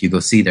Enmyoji, if you go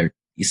see there,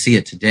 you see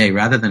it today,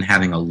 rather than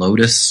having a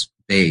lotus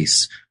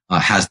base,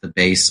 has the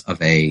base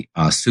of a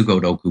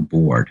Sugoroku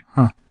board.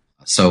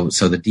 So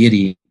the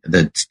deity,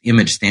 the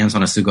image stands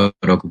on a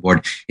Sugoroku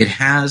board. It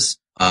has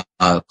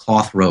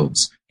cloth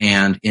robes.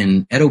 And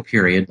in Edo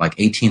period, like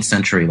 18th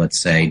century, let's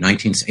say,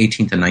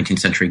 18th and 19th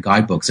century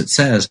guidebooks, it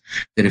says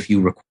that if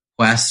you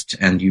request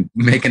and you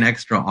make an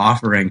extra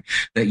offering,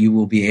 that you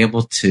will be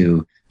able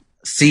to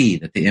see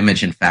that the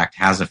image, in fact,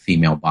 has a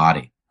female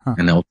body.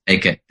 And they'll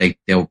take it,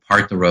 they'll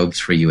part the robes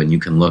for you, and you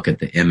can look at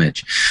the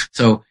image.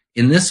 So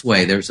in this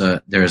way, there's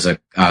a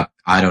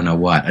I don't know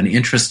what, an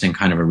interesting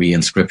kind of a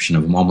reinscription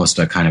of almost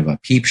a kind of a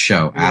peep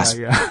show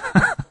aspect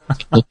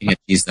looking at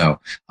Jizo.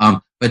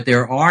 But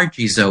there are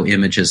Jizo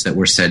images that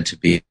were said to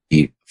be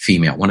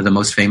female. One of the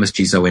most famous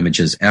Jizo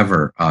images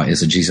ever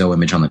is a Jizo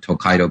image on the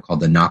Tokaido called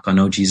the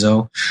Nakano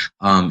Jizo.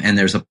 And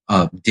there's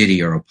a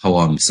ditty or a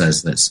poem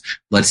says this: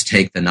 let's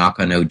take the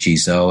Nakano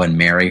Jizo and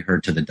marry her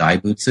to the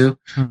Daibutsu.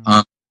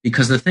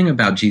 Because the thing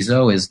about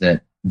Jizo is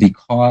that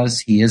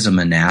because he is a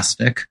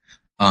monastic,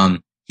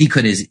 he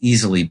could as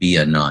easily be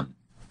a nun.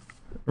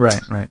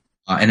 Right.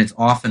 And it's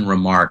often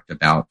remarked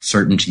about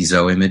certain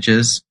Jizo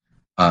images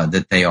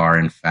that they are,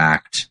 in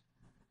fact,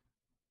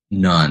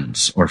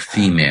 nuns or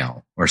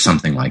female or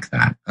something like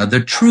that.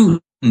 The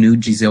true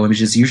nude Jizo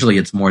images, usually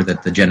it's more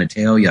that the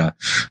genitalia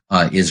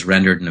is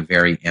rendered in a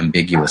very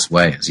ambiguous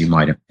way, as you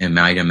might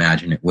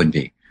imagine it would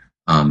be.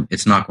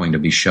 It's not going to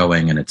be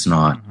showing, and it's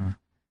not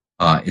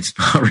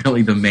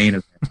really the main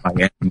event by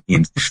any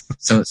means.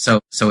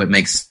 So it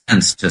makes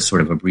sense to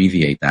sort of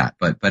abbreviate that.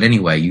 But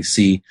anyway, you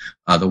see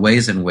the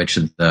ways in which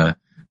the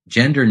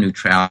gender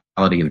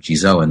neutrality of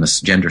Jizo and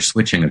the gender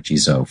switching of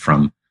Jizo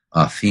from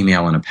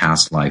female in a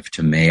past life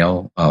to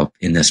male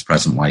in this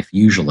present life,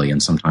 usually,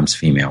 and sometimes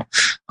female,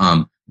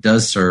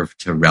 does serve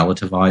to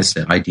relativize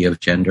the idea of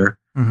gender,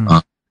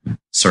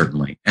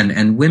 certainly.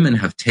 And women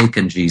have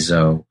taken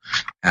Jizo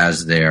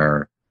as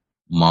their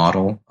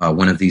model.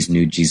 One of these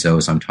nude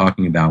Jizos I'm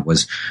talking about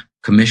was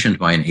commissioned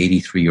by an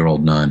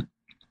 83-year-old nun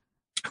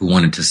who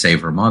wanted to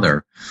save her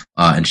mother.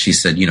 And she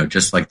said,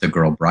 just like the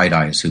girl Bright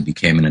Eyes who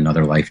became in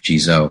another life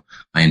Jizo,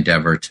 I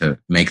endeavor to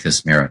make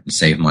this merit and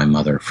save my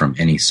mother from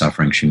any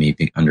suffering she may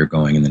be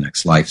undergoing in the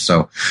next life.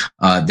 So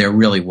there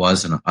really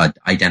was an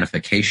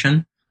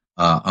identification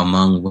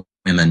among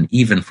women,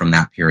 even from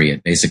that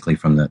period, basically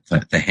from the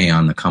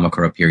Heian, the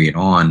Kamakura period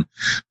on,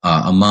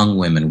 among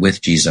women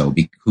with Jizo,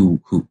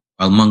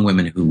 among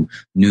women who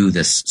knew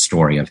this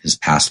story of his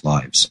past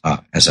lives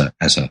as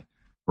a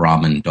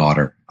Brahmin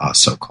daughter,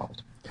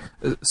 so-called.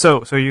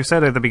 So you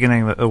said at the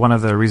beginning that one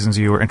of the reasons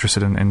you were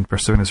interested in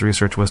pursuing this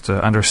research was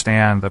to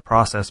understand the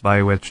process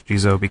by which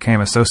Jizo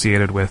became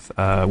associated with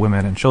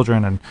women and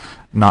children, and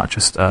not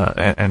just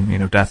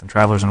and death and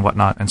travelers and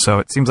whatnot. And so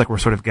it seems like we're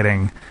sort of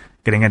getting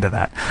into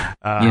that.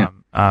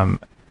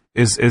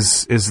 Is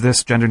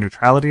this gender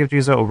neutrality of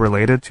Jizo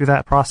related to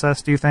that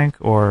process, do you think,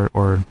 or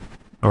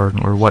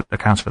what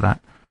accounts for that?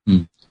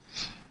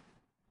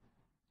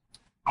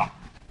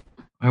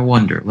 I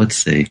wonder. Let's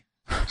see.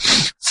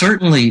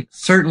 Certainly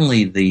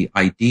the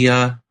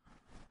idea.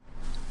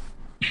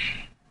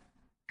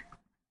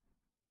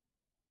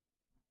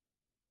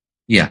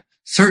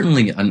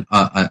 Certainly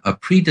a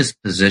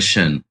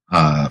predisposition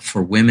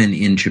for women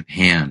in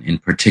Japan, in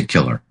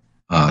particular,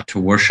 to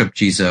worship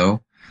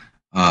Jizo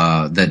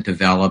that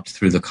developed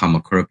through the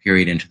Kamakura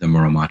period into the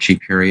Muromachi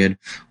period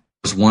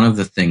was one of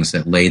the things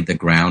that laid the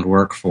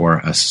groundwork for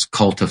a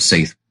cult of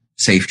safe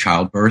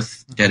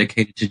childbirth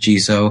dedicated to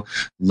Jizo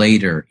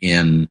later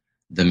in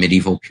the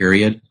medieval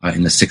period,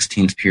 in the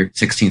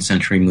 16th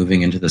century,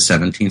 moving into the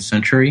 17th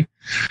century.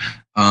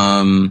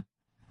 Kannon,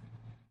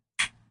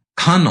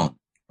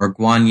 or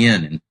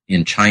Guanyin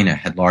in China,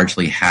 had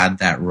largely had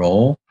that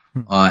role.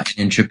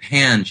 In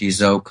Japan,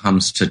 Jizo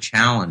comes to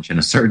challenge, in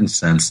a certain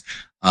sense,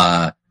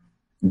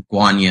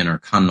 Guanyin or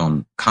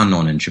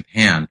Kannon in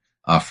Japan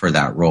for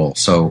that role.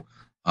 So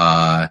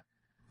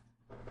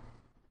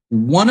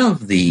one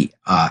of the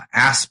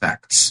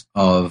aspects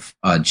of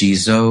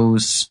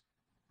Jizo's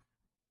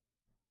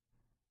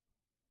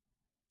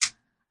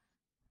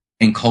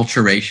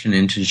enculturation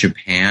into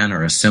Japan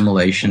or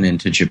assimilation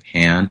into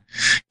Japan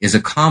is a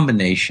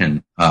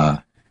combination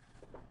of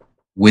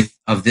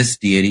this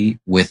deity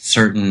with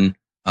certain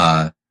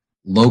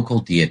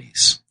local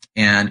deities.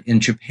 And in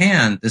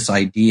Japan, this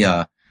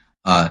idea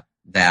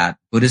that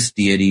Buddhist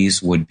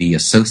deities would be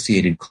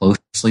associated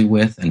closely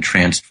with and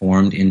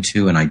transformed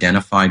into and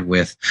identified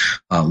with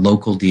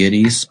local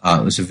deities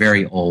was a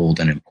very old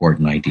and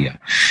important idea.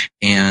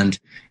 And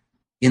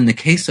in the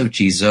case of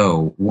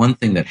Jizo, one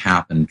thing that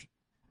happened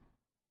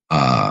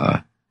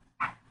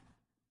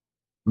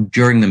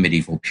during the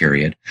medieval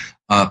period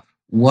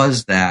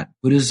was that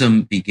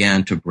Buddhism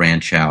began to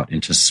branch out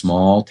into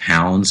small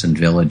towns and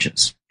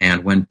villages.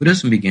 And when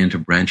Buddhism began to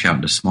branch out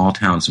into small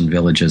towns and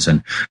villages,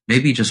 and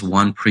maybe just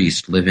one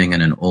priest living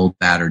in an old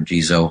battered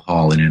Jizo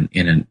hall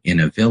in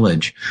a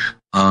village,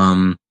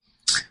 one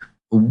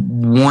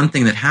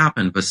thing that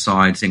happened,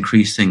 besides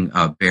increasing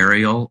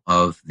burial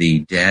of the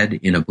dead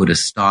in a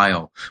Buddhist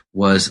style,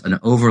 was an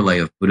overlay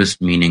of Buddhist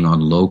meaning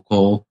on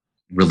local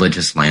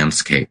religious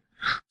landscape.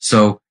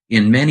 So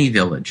in many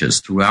villages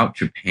throughout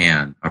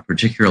Japan,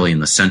 particularly in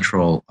the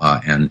central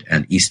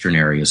and eastern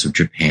areas of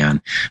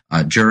Japan,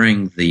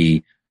 during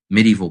the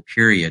medieval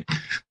period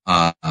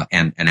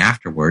and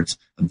afterwards,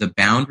 the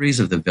boundaries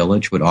of the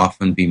village would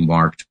often be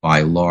marked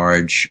by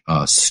large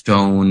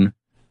stone,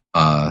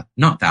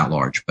 not that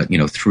large, but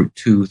through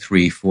 2,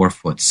 3, 4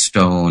 foot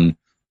stone,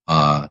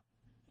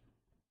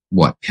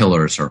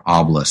 pillars or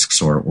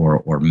obelisks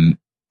or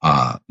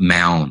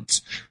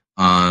mounds.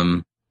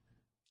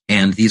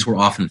 And these were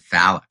often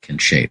phallic in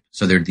shape.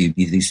 So they're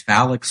these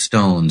phallic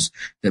stones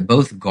that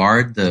both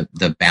guard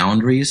the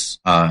boundaries,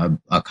 a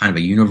kind of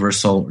a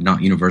universal,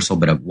 not universal,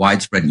 but a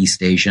widespread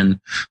East Asian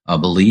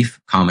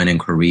belief, common in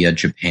Korea,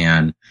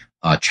 Japan,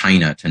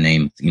 China, to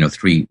name,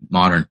 three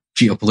modern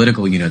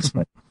geopolitical units,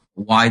 but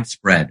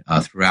widespread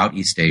throughout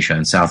East Asia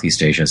and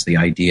Southeast Asia is the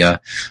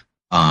idea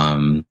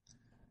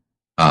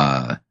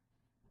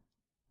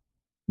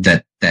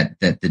that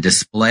the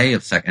display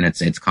of and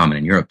it's common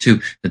in Europe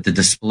too, that the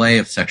display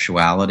of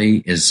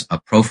sexuality is a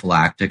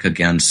prophylactic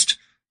against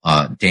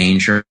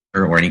danger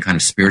or any kind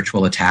of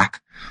spiritual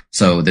attack.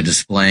 So the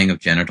displaying of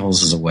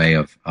genitals is a way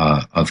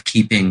of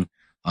keeping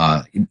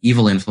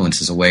evil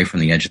influences away from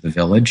the edge of the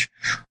village.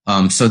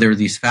 So there are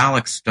these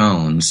phallic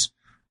stones,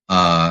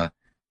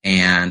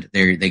 and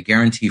they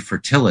guarantee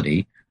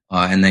fertility,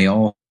 and they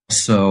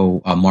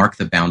also mark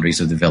the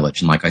boundaries of the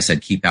village. And like I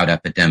said, keep out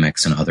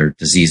epidemics and other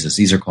diseases.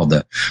 These are called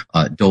the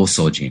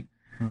dosojin.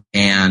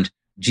 And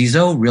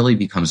Jizo really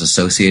becomes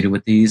associated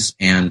with these.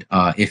 And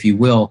if you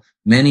will,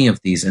 many of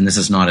these, and this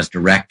is not as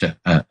direct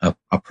a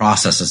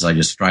process as I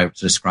just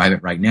describe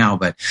it right now,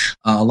 but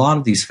a lot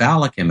of these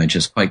phallic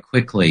images quite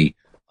quickly,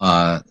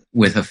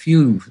 with a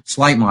few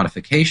slight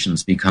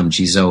modifications, become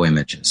Jizo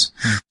images.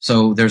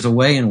 So there's a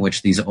way in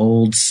which these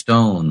old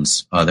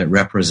stones that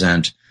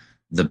represent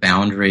the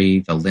boundary,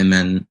 the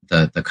limen,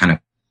 the kind of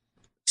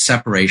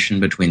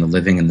separation between the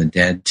living and the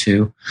dead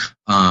too,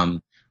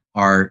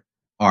 are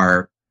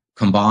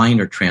combined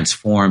or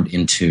transformed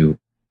into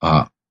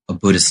a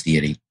Buddhist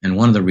deity. And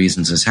one of the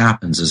reasons this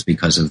happens is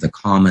because of the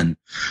common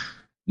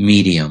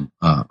medium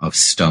of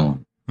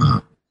stone,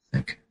 I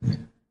think.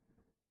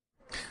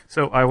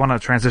 So I want to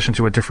transition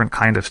to a different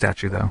kind of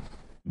statue, though,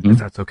 if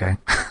that's okay.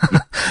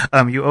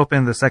 You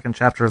open the second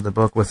chapter of the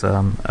book with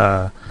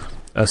a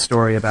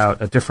story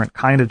about a different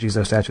kind of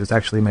Jizo statue. It's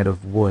actually made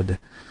of wood.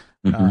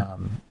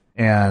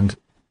 And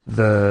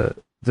the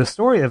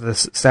story of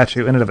this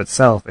statue in and of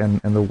itself, and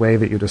the way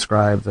that you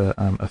describe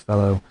a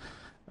fellow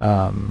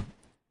Horiguchi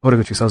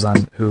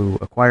Sozan who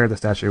acquired the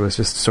statue, was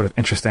just sort of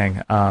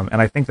interesting.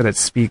 And I think that it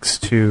speaks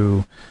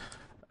to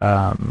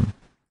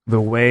the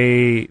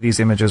way these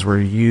images were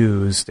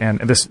used,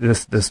 and this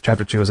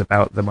chapter 2 is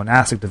about the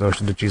monastic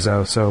devotion to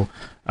Jizo. So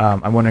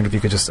I'm wondering if you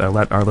could just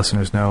let our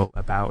listeners know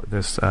about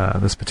this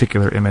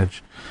particular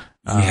image,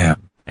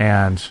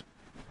 and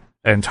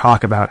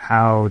talk about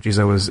how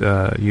Jizo was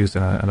used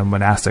in a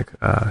monastic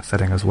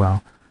setting as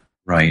well.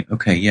 Right.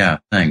 Okay. Yeah.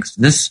 Thanks.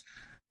 This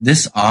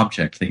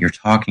object that you're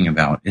talking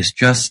about is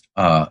just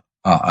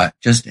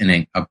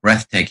in a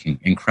breathtaking,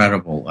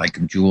 incredible,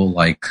 like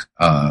jewel-like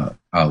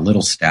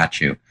little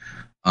statue.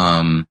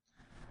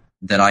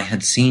 That I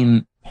had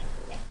seen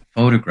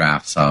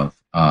photographs of,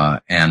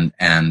 and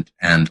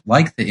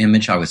like the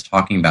image I was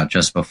talking about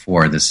just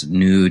before, this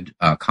nude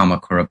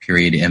Kamakura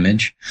period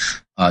image.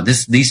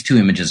 These two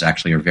images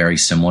actually are very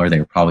similar. They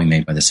were probably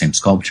made by the same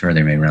sculptor.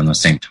 They were made around the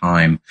same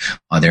time.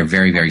 They're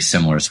very, very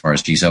similar as far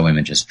as Jizo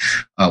images.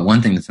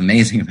 One thing that's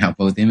amazing about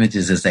both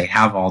images is they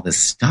have all this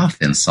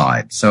stuff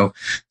inside. So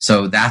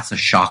that's a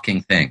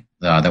shocking thing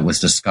that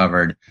was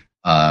discovered.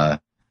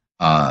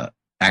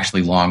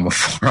 Actually long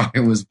before I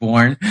was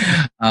born,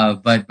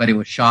 but it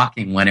was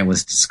shocking when it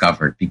was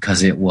discovered,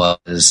 because it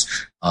was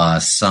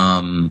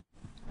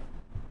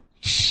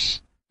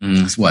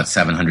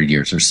 700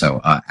 years or so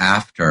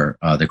after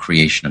the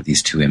creation of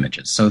these two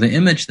images. So the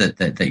image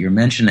that you're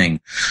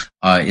mentioning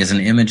is an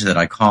image that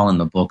I call in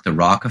the book the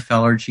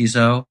Rockefeller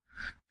Jizo,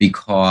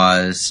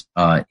 because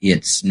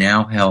it's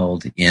now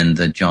held in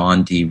the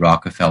John D.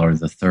 Rockefeller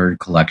III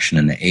collection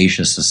in the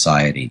Asia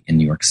Society in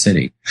New York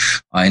City.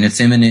 And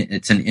it's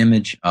an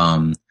image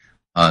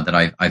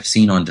that I've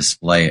seen on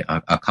display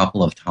a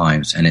couple of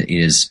times, and it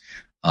is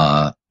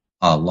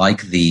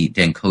like the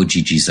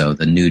Denkoji Jizo,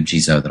 the nude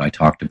Jizo that I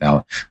talked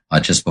about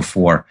just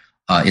before.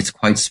 It's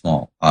quite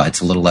small.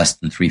 It's a little less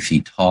than 3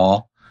 feet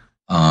tall.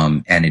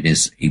 And it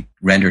is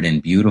rendered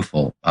in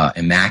beautiful,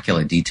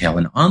 immaculate detail.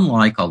 And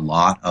unlike a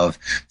lot of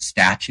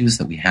statues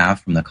that we have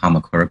from the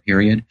Kamakura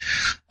period,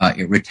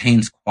 it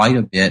retains quite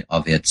a bit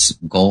of its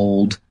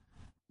gold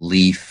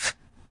leaf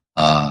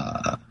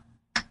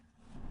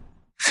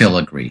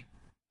filigree,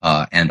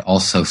 and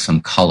also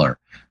some color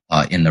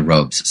in the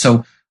robes.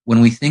 So when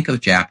we think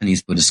of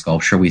Japanese Buddhist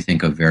sculpture, we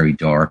think of very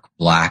dark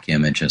black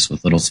images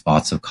with little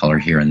spots of color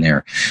here and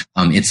there.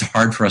 It's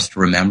hard for us to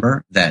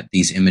remember that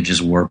these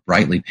images were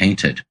brightly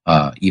painted.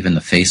 Even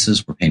the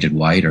faces were painted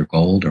white or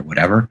gold or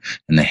whatever,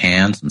 and the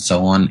hands and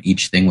so on.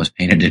 Each thing was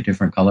painted a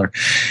different color.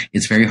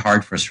 It's very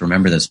hard for us to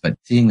remember this, but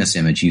seeing this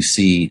image, you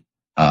see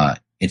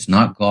it's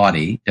not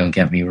gaudy, don't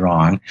get me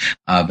wrong,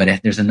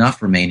 but there's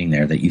enough remaining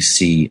there that you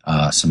see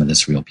some of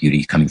this real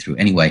beauty coming through.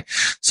 Anyway,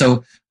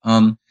 so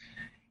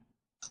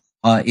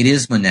it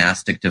is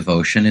monastic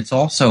devotion. It's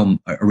also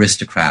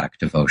aristocratic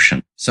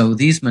devotion. So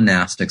these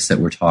monastics that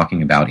we're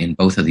talking about in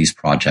both of these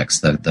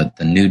projects, the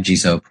Nude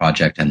Jizo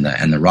project and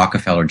the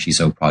Rockefeller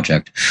Jizo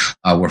project,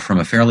 were from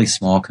a fairly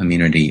small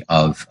community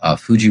of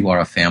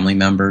Fujiwara family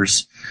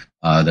members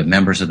the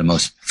members of the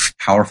most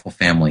powerful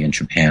family in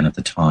Japan at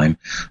the time,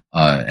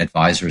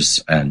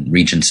 advisors and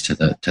regents to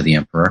the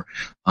emperor,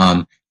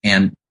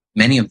 and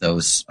many of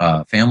those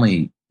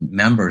family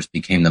members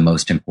became the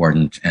most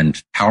important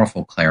and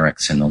powerful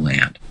clerics in the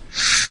land.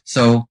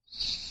 So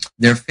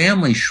their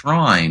family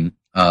shrine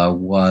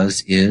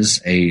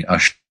is a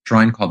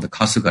shrine called the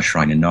Kasuga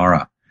Shrine in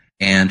Nara.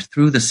 And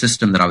through the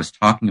system that I was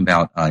talking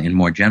about in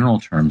more general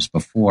terms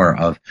before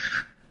of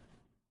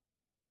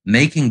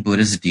making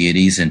Buddhist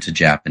deities into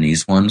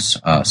Japanese ones,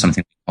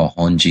 something we call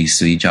Honji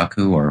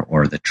Suijaku,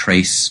 or the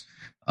trace,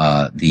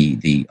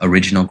 the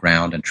original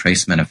ground and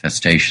trace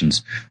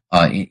manifestations,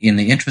 in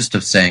the interest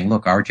of saying,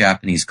 look, our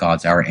Japanese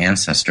gods, our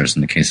ancestors,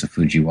 in the case of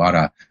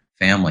Fujiwara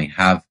family,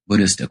 have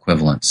Buddhist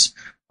equivalents.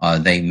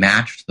 They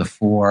matched the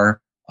 4,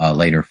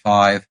 later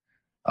 5,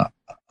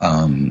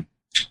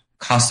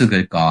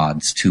 Kasuga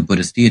gods to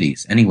Buddhist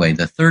deities. Anyway,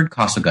 the third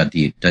Kasuga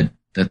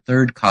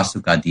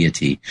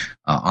deity,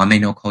 Ame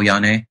no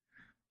Koyane,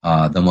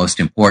 the most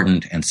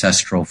important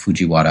ancestral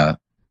Fujiwara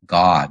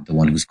god, the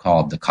one who's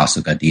called the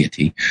Kasuga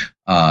deity,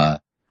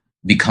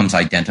 becomes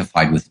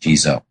identified with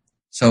Jizo.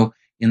 So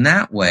in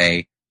that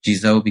way,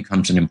 Jizo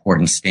becomes an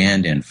important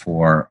stand-in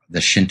for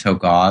the Shinto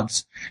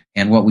gods.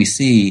 And what we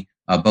see,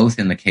 both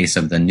in the case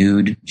of the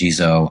nude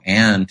Jizo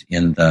and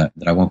in that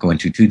I won't go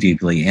into too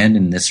deeply, and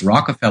in this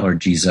Rockefeller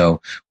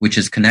Jizo, which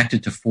is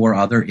connected to 4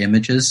 other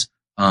images,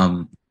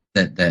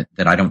 that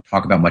I don't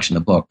talk about much in the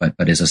book,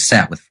 but is a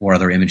set with 4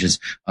 other images,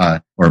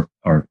 or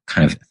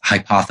kind of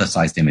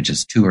hypothesized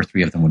images. 2 or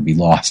 3 of them would be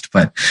lost,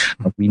 but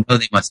we know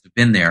they must have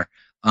been there,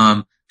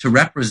 to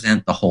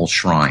represent the whole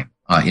shrine,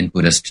 in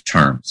Buddhist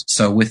terms.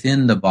 So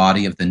within the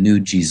body of the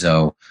nude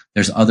Jizo,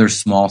 there's other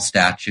small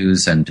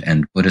statues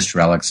and Buddhist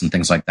relics and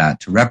things like that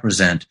to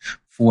represent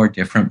 4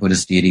 different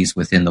Buddhist deities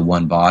within the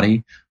one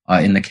body.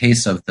 In the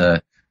case of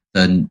the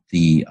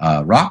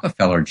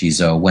Rockefeller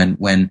Jizo,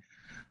 when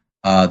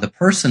the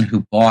person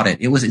who bought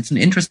it's an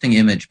interesting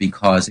image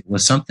because it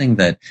was something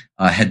that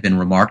had been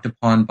remarked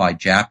upon by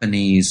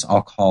Japanese,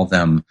 I'll call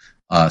them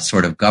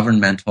sort of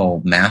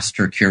governmental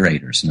master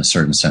curators in a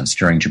certain sense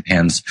during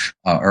Japan's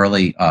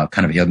early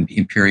kind of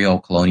imperial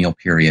colonial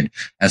period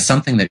as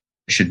something that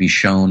should be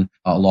shown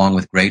along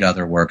with great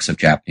other works of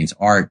Japanese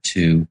art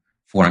to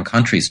foreign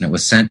countries. And it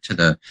was sent to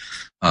the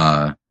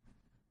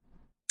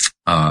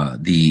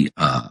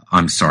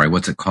I'm sorry,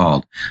 what's it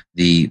called?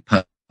 The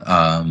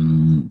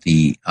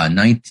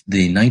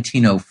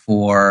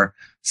 1904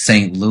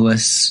 St.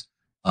 Louis,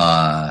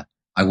 I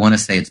want to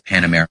say it's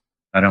Pan American.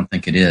 I don't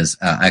think it is.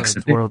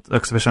 World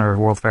Exhibition or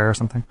World Fair or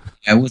something.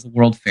 Yeah, it was a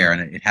World Fair,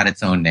 and it had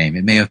its own name.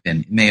 It may have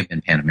been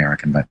Pan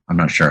American, but I'm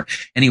not sure.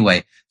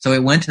 Anyway, so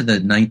it went to the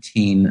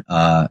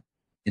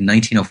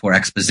 1904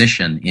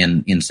 exposition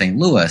in St.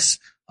 Louis,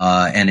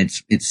 and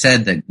it's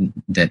said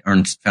that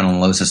Ernst Fenelon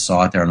Lohse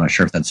saw it there. I'm not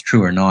sure if that's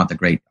true or not. The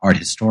great art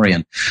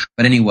historian,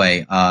 but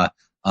anyway,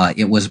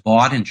 it was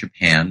bought in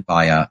Japan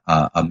by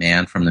a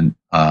man from the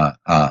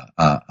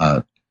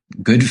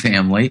good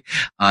family,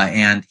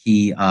 and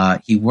he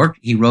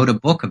wrote a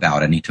book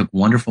about it, and he took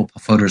wonderful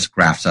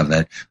photographs of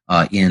it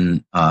at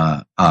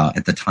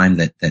the time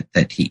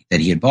that he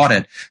had bought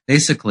it.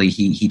 Basically,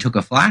 he took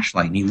a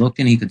flashlight and he looked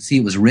and he could see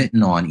it was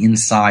written on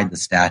inside the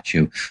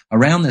statue.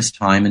 Around this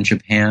time in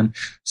Japan,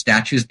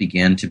 statues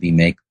began to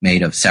be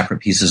made of separate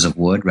pieces of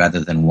wood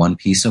rather than one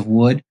piece of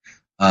wood.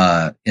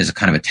 Is a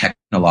kind of a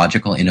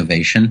technological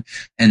innovation.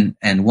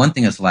 And one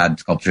thing it's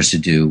allowed sculptors to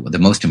do, the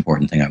most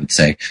important thing I would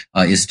say,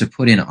 is to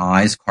put in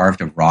eyes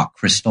carved of rock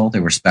crystal.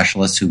 There were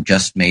specialists who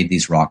just made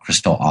these rock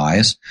crystal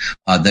eyes.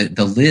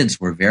 The lids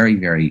were very,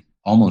 very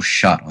almost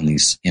shut on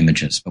these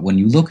images. But when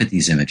you look at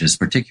these images,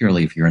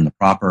 particularly if you're in the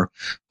proper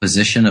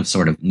position of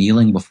sort of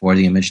kneeling before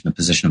the image in the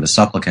position of a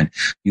supplicant,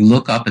 you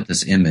look up at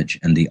this image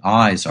and the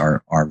eyes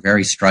are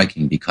very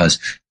striking because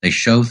they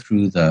show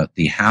through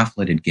the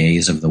half-lidded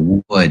gaze of the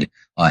wood,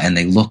 and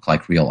they look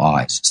like real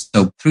eyes.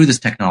 So through this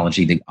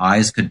technology, the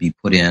eyes could be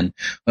put in,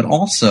 but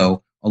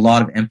also a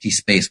lot of empty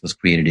space was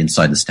created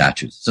inside the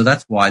statues. So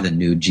that's why the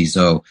nude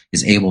Jizo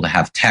is able to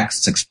have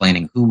texts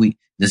explaining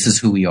this is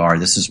who we are,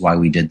 this is why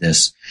we did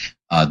this,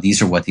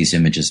 these are what these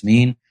images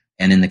mean.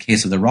 And in the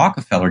case of the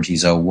Rockefeller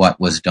Jizo, what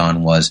was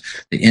done was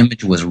the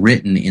image was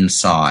written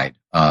inside,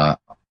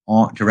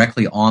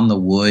 directly on the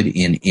wood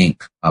in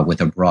ink with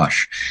a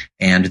brush.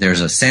 And there's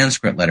a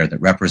Sanskrit letter that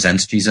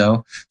represents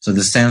Jizo. So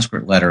the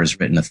Sanskrit letter is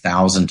written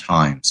 1,000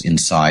 times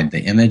inside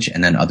the image,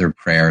 and then other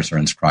prayers are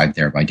inscribed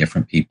there by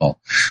different people.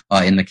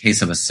 In the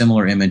case of a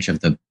similar image of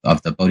the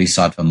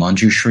Bodhisattva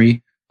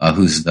Manjushri,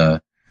 who's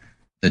the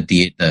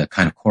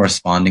kind of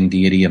corresponding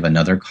deity of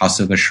another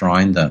Kasuga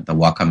shrine, the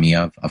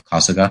Wakamiya of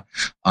Kasuga,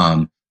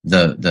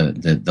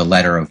 the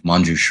letter of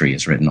Manjushri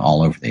is written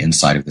all over the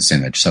inside of this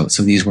image. So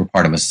these were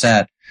part of a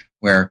set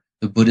where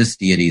the Buddhist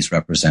deities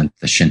represent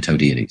the Shinto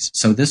deities.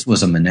 So this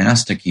was a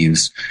monastic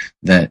use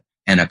and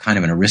a kind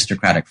of an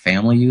aristocratic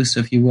family use,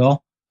 if you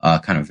will,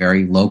 kind of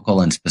very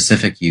local and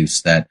specific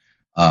use that,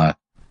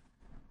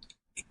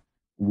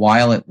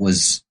 while it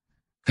was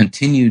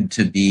continued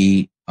to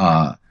be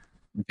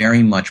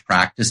very much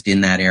practiced in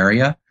that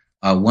area,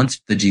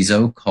 once the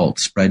Jizo cult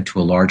spread to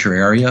a larger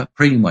area,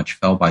 pretty much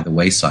fell by the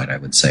wayside, I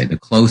would say. The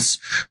close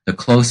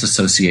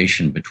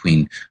association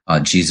between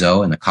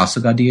Jizo and the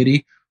Kasuga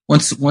deity,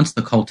 once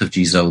the cult of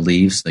Jizo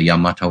leaves the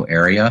Yamato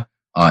area,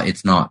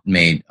 it's not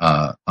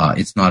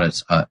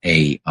as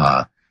a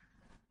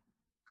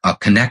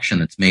connection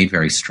that's made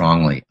very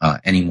strongly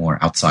anymore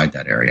outside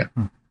that area.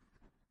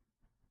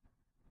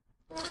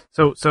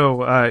 So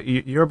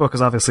your book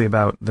is obviously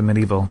about the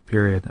medieval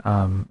period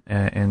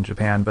in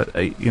Japan, but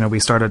we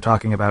started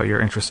talking about your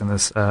interest in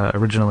this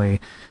originally,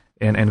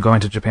 and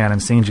going to Japan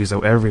and seeing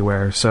Jizo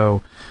everywhere.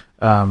 So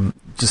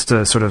just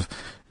to sort of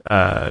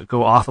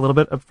go off a little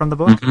bit from the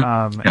book,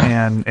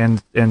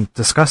 and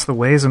discuss the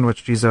ways in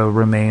which Jizo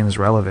remains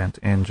relevant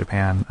in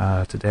Japan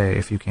today,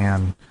 if you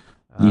can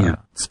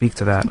speak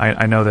to that.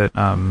 I know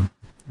that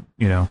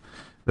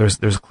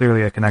there's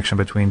clearly a connection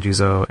between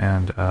Jizo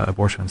and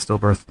abortion and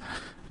stillbirth.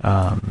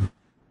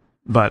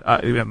 But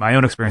my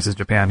own experience is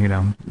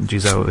Japan,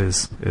 Jizo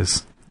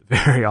is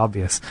very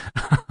obvious.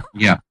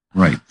 Yeah,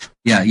 right.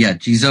 Yeah.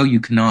 Jizo,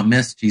 you cannot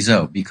miss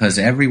Jizo because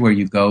everywhere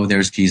you go,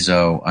 there's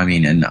Jizo. I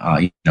mean, and,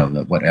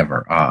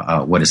 whatever,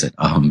 what is it?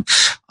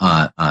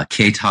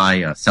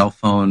 Keitai, cell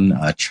phone,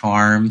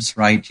 charms,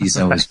 right?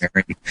 Jizo is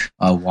very,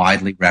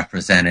 widely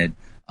represented.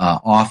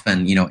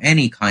 Often,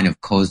 any kind of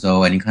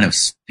kozo, any kind of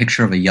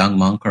picture of a young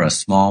monk or a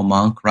small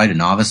monk, right? A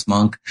novice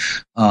monk,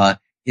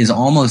 is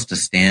almost a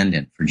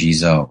stand-in for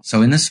Jizo.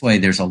 So in this way,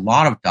 there's a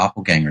lot of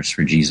doppelgangers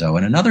for Jizo.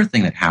 And another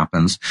thing that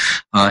happens,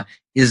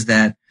 is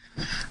that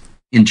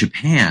in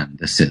Japan,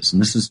 this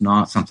is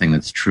not something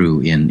that's true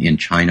in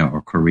China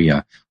or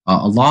Korea.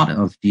 A lot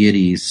of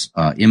deities,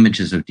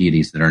 images of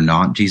deities that are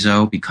not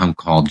Jizo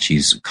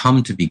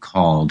come to be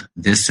called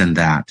this and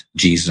that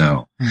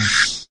Jizo.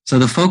 So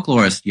the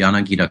folklorist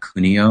Yanagita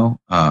Kunio,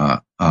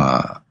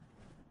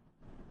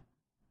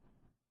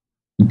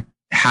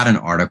 had an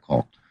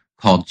article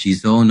called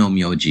Jizo no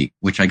Myoji,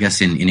 which I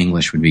guess in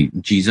English would be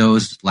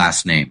Jizo's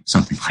last name,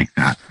 something like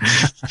that.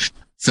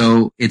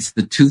 So it's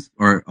the tooth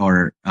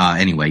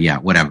anyway, yeah,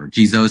 whatever.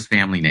 Jizo's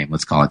family name,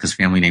 let's call it, because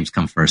family names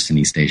come first in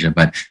East Asia.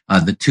 But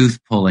the tooth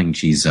pulling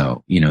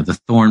Jizo, the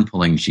thorn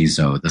pulling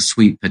Jizo, the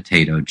sweet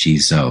potato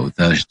Jizo,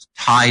 the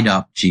tied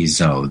up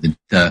Jizo,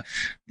 the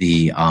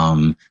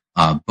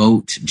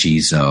boat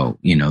Jizo,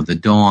 the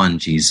dawn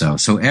Jizo.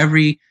 So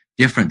every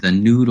different, the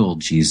noodle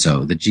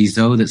Jizo, the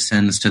Jizo that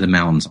sends to the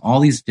mountains, all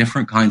these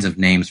different kinds of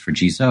names for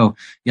Jizo.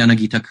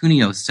 Yanagita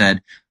Kunio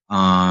said,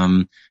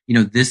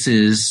 this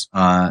is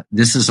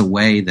a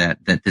way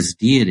that this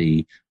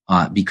deity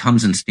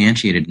becomes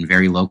instantiated in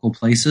very local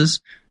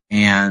places,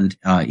 and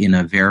in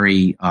a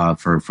very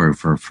for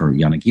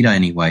Yanagita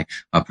anyway,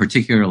 a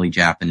particularly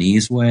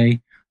Japanese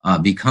way.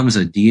 Becomes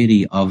a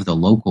deity of the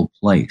local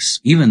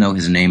place. Even though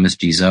his name is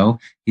Jizo,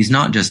 he's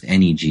not just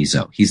any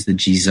Jizo. He's the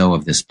Jizo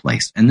of this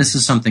place. And this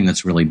is something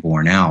that's really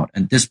borne out,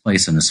 and this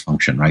place and this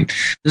function, right?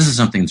 This is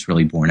something that's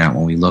really borne out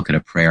when we look at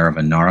a prayer of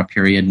a Nara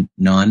period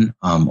nun,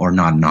 or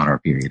not Nara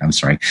period, I'm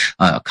sorry,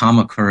 a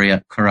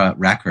Kamakura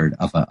record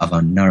of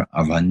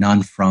a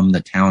nun from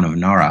the town of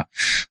Nara,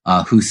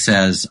 who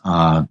says,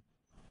 I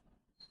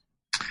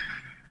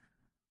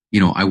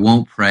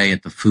won't pray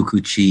at the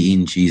Fukuchi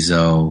in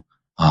Jizo.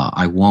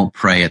 I won't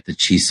pray at the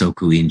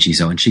Chisoku in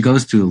Jizo. And she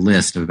goes through a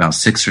list of about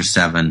 6 or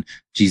 7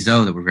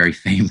 Jizo that were very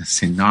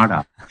famous in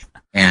Nara.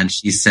 And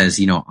she says,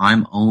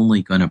 I'm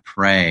only going to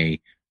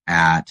pray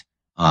at,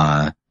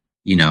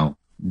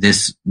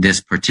 this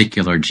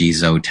particular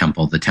Jizo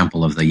temple, the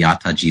temple of the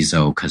Yata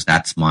Jizo, because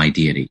that's my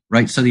deity,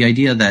 right? So the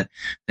idea that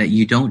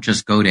you don't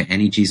just go to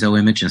any Jizo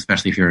image,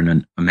 especially if you're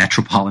in a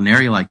metropolitan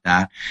area like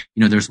that,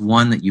 there's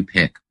one that you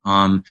pick.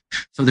 So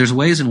there's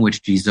ways in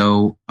which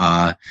Jizo,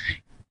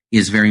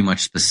 is very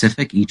much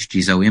specific, each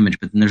Jizo image,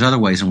 but then there's other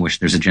ways in which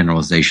there's a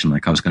generalization,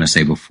 like I was going to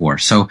say before.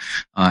 So,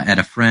 at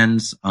a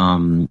friend's,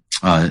 Jodo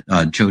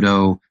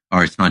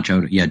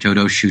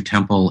Shu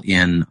temple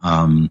in,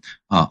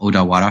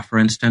 Odawara, for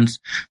instance,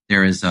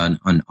 there is an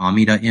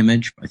Amida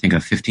image, I think a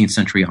 15th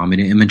century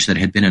Amida image that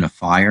had been in a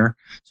fire.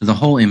 So the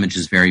whole image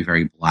is very,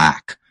 very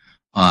black.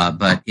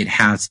 But it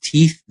has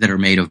teeth that are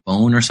made of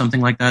bone or something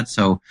like that.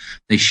 So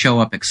they show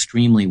up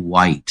extremely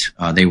white.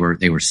 They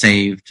were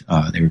saved,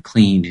 they were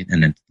cleaned,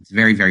 and it's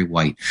very, very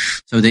white.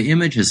 So the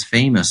image is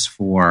famous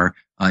for,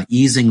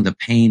 easing the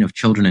pain of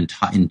children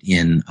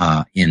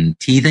in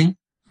teething.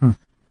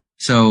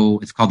 So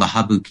it's called the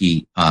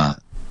Habuki,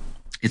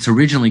 it's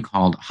originally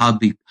called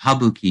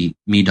Habuki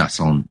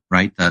Midason,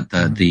 right?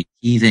 The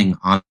teething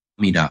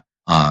Amida,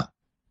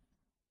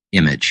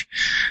 image.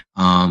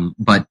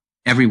 But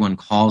everyone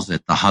calls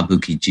it the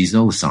Habuki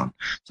Jizo-san.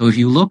 So if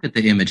you look at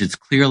the image, it's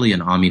clearly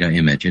an Amida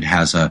image. It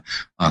has a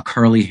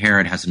curly hair,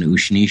 it has an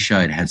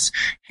Ushinisha, it has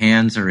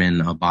hands are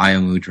in a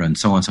Abhaya Mudra, and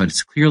so on. So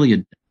it's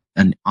clearly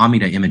an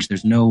Amida image.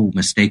 There's no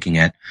mistaking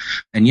it.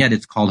 And yet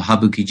it's called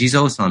Habuki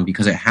Jizo-san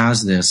because it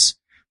has this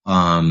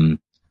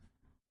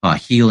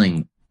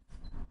healing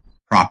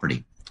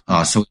property.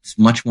 So it's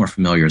much more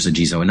familiar as a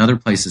Jizo. Another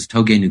place is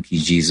Togenuki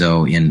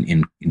Jizo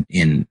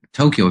in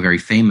Tokyo, a very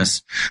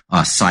famous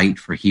site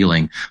for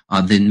healing.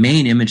 The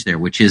main image there,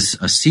 which is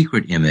a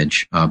secret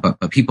image,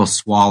 but people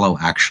swallow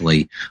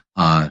actually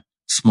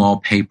small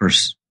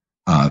papers.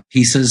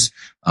 Pieces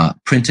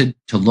printed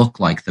to look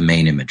like the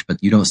main image, but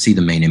you don't see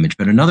the main image.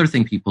 But another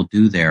thing people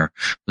do there,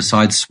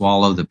 besides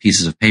swallow the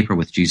pieces of paper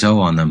with Jizo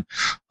on them,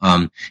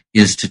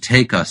 is to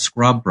take a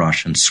scrub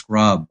brush and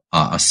scrub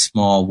a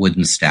small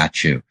wooden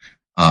statue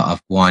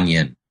of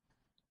Guanyin.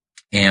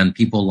 And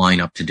people line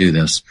up to do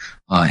this,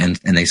 and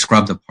they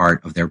scrub the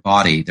part of their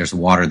body. There's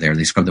water there.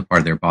 They scrub the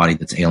part of their body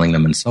that's ailing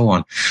them and so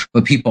on.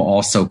 But people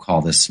also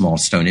call this small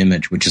stone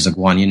image, which is a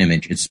Guanyin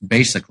image. It's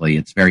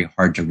very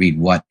hard to read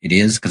what it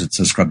is because it's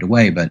so scrubbed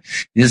away, but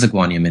it is a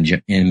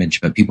Guanyin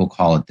image, but people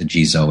call it the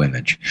Jizo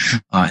image.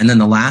 And then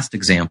the last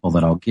example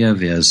that I'll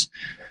give is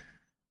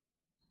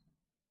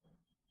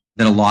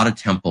that a lot of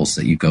temples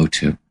that you go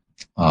to,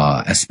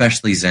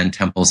 especially Zen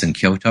temples in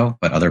Kyoto,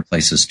 but other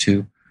places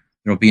too,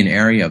 there will be an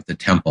area of the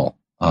temple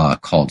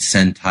called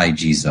Sentai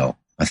Jizo,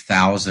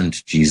 1,000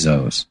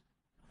 Jizos.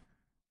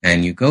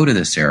 And you go to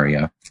this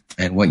area,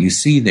 and what you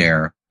see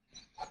there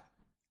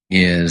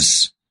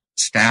is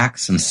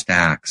stacks and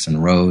stacks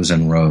and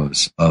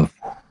rows of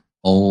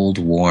old,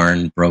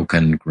 worn,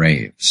 broken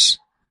graves.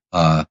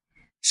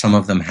 Some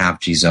of them have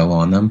Jizo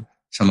on them.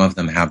 Some of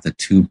them have the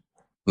two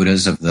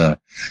Buddhas of the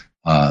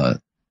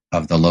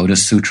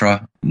Lotus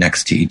Sutra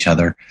next to each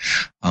other.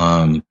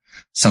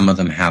 Some of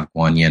them have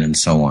Guanyin and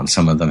so on.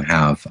 Some of them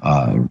have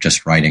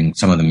just writing.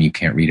 Some of them you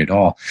can't read at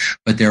all.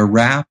 But they're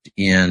wrapped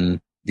in,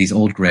 these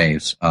old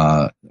graves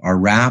are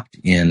wrapped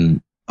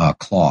in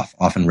cloth,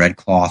 often red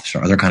cloths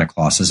or other kind of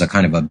cloths, as a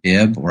kind of a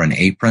bib or an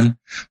apron,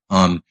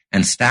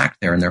 and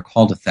stacked there, and they're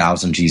called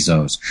 1,000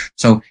 Jizos.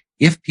 So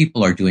if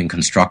people are doing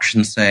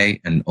construction,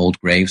 say, and old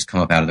graves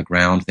come up out of the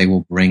ground, they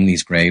will bring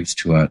these graves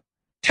to a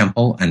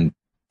temple, and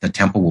the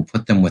temple will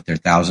put them with their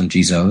 1,000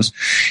 Jizos.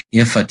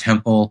 If a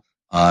temple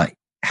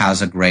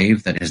has a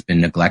grave that has been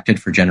neglected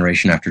for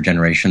generation after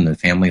generation, the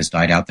family has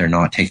died out, they're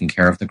not taking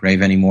care of the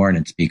grave anymore, and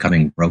it's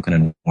becoming broken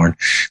and worn,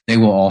 they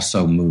will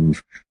also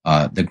move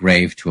the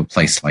grave to a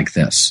place like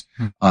this.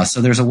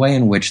 So there's a way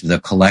in which the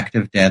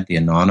collective dead, the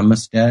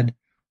anonymous dead,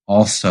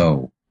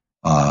 also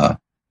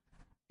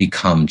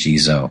become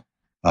Jizo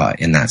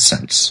in that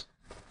sense.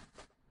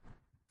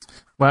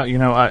 Well,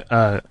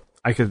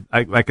 I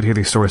could hear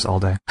these stories all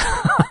day.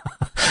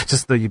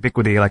 Just the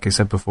ubiquity, like I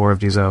said before, of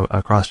Jizo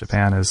across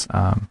Japan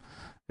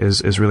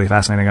is really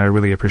fascinating. I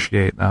really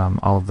appreciate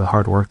all of the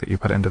hard work that you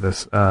put into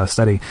this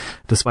study,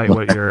 despite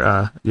what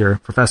your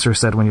professor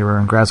said when you were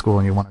in grad school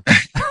and you wanted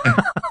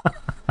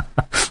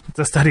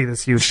to study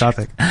this huge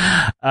topic.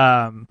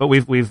 But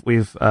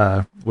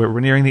we're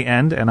nearing the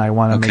end, and I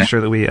want to make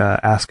sure that we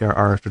ask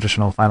our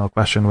traditional final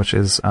question, which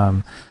is,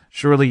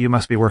 surely you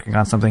must be working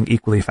on something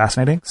equally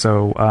fascinating.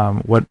 So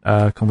what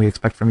can we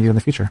expect from you in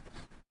the future?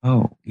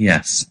 Oh,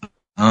 yes.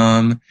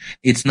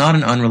 It's not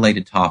an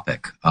unrelated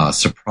topic,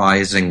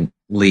 surprisingly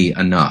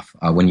enough.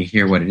 When you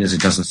hear what it is,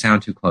 it doesn't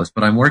sound too close,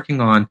 but I'm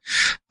working on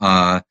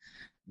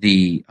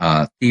the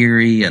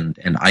theory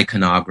and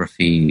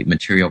iconography,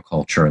 material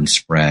culture, and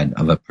spread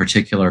of a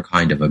particular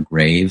kind of a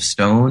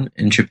gravestone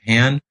in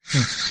Japan.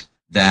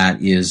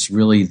 That is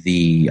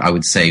really I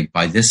would say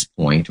by this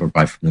point, or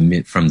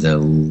from the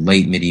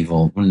late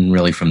medieval,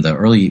 really from the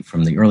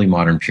early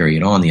modern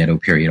period on, the Edo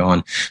period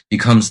on,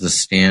 becomes the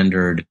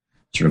standard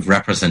sort of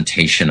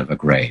representation of a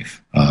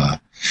grave,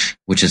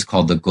 which is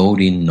called the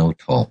Gorin no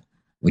To,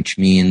 which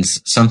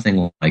means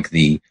something like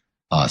the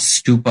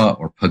stupa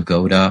or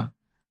pagoda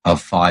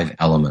of 5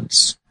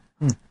 elements.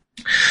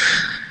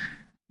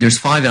 There's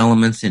 5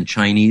 elements in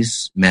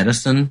Chinese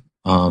medicine,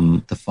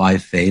 the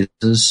 5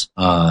 phases.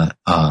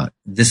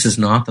 This is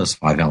not those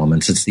 5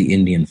 elements. It's the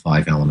Indian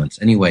 5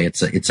 elements. Anyway,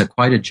 it's a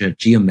quite a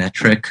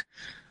geometric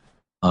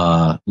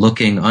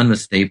looking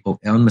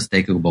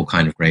unmistakable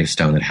kind of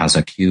gravestone that has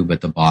a cube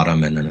at the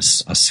bottom, and then a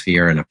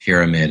sphere and a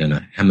pyramid and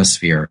a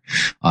hemisphere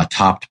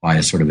topped by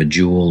a sort of a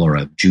jewel or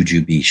a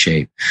jujube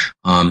shape.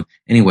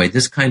 Anyway,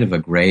 this kind of a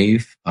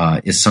grave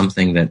is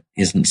something that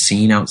isn't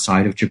seen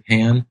outside of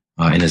Japan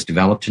and is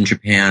developed in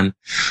Japan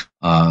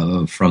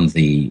from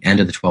the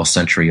end of the 12th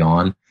century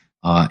on,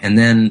 and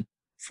then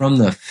from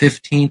the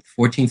 14th,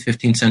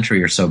 15th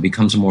century or so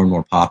becomes more and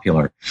more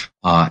popular,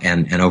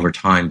 and over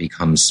time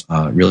becomes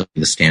really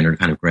the standard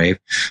kind of grave.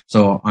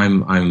 So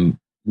I'm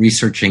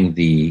researching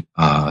the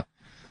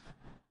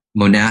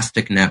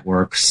monastic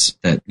networks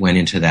that went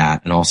into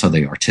that, and also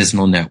the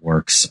artisanal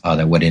networks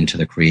that went into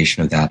the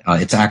creation of that.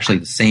 It's actually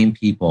the same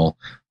people,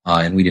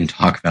 and we didn't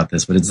talk about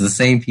this, but it's the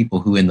same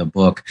people who in the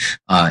book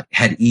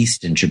head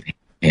east in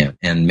Japan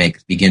and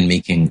begin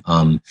making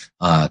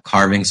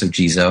carvings of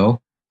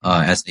Jizo.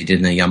 As they did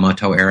in the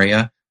Yamato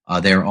area,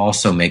 they're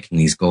also making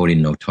these Gorin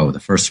no To, the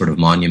first sort of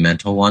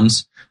monumental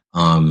ones.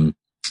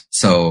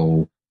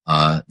 So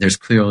there's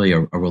clearly a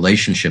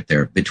relationship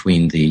there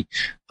between the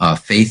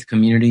faith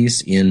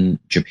communities in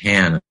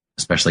Japan,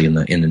 especially in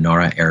the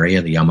Nara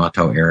area, the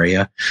Yamato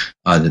area,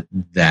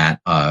 that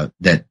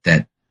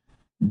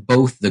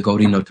both the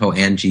Gori no To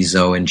and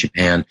Jizo in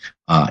Japan,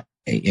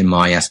 in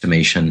my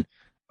estimation,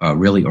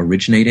 really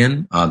originate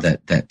in,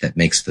 that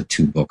makes the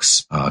two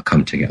books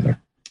come together.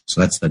 So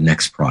that's the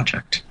next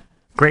project.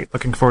 Great.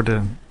 Looking forward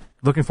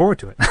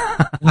to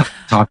it.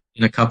 Talk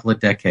in a couple of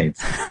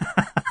decades.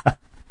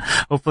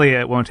 Hopefully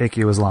it won't take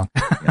you as long.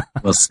 Yeah,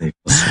 we'll see.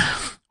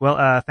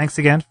 Well, thanks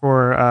again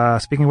for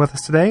speaking with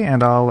us today,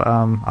 and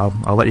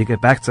I'll let you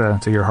get back to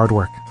your hard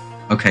work.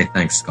 Okay,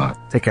 thanks, Scott.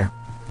 Take care.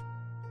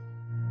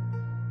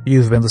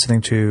 You've been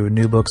listening to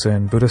New Books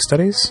in Buddhist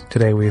Studies.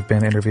 Today we've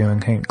been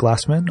interviewing Hank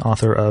Glassman,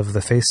 author of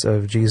The Face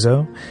of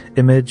Jizo,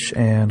 Image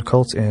and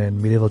Cult in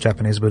Medieval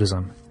Japanese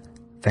Buddhism.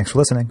 Thanks for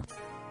listening.